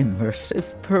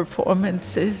 immersive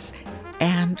performances,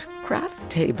 and craft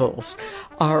tables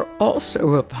are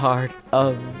also a part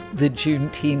of the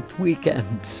Juneteenth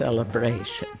weekend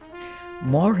celebration.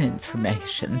 More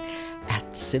information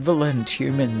at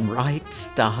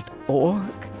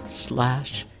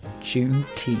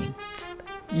civilandhumanrights.org/Juneteenth.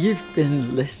 You've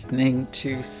been listening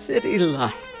to City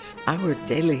Lights, our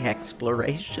daily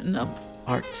exploration of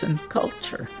arts and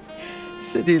culture.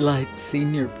 City Lights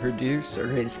senior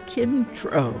producer is Kim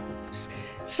Drobes.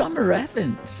 Summer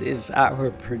Evans is our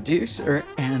producer,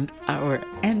 and our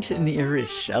engineer is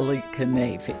Shelley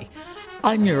Canavy.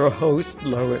 I'm your host,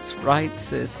 Lois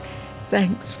Reitzes.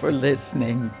 Thanks for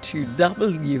listening to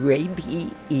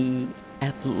WABE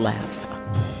Atlanta.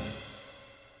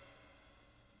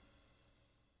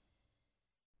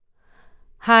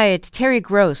 Hi, it's Terry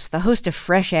Gross, the host of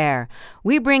Fresh Air.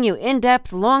 We bring you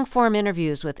in-depth, long-form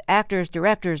interviews with actors,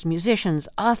 directors, musicians,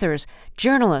 authors,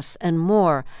 journalists, and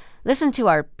more. Listen to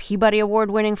our Peabody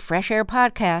Award-winning Fresh Air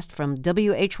podcast from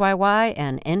WHYY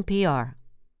and NPR.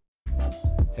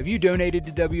 Have you donated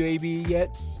to WABE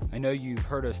yet? I know you've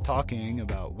heard us talking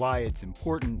about why it's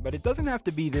important, but it doesn't have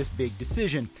to be this big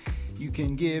decision. You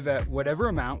can give at whatever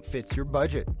amount fits your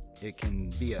budget. It can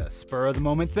be a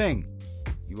spur-of-the-moment thing.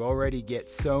 You already get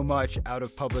so much out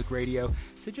of public radio,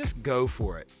 so just go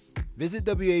for it. Visit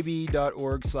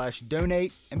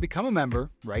wabe.org/donate and become a member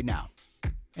right now.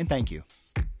 And thank you.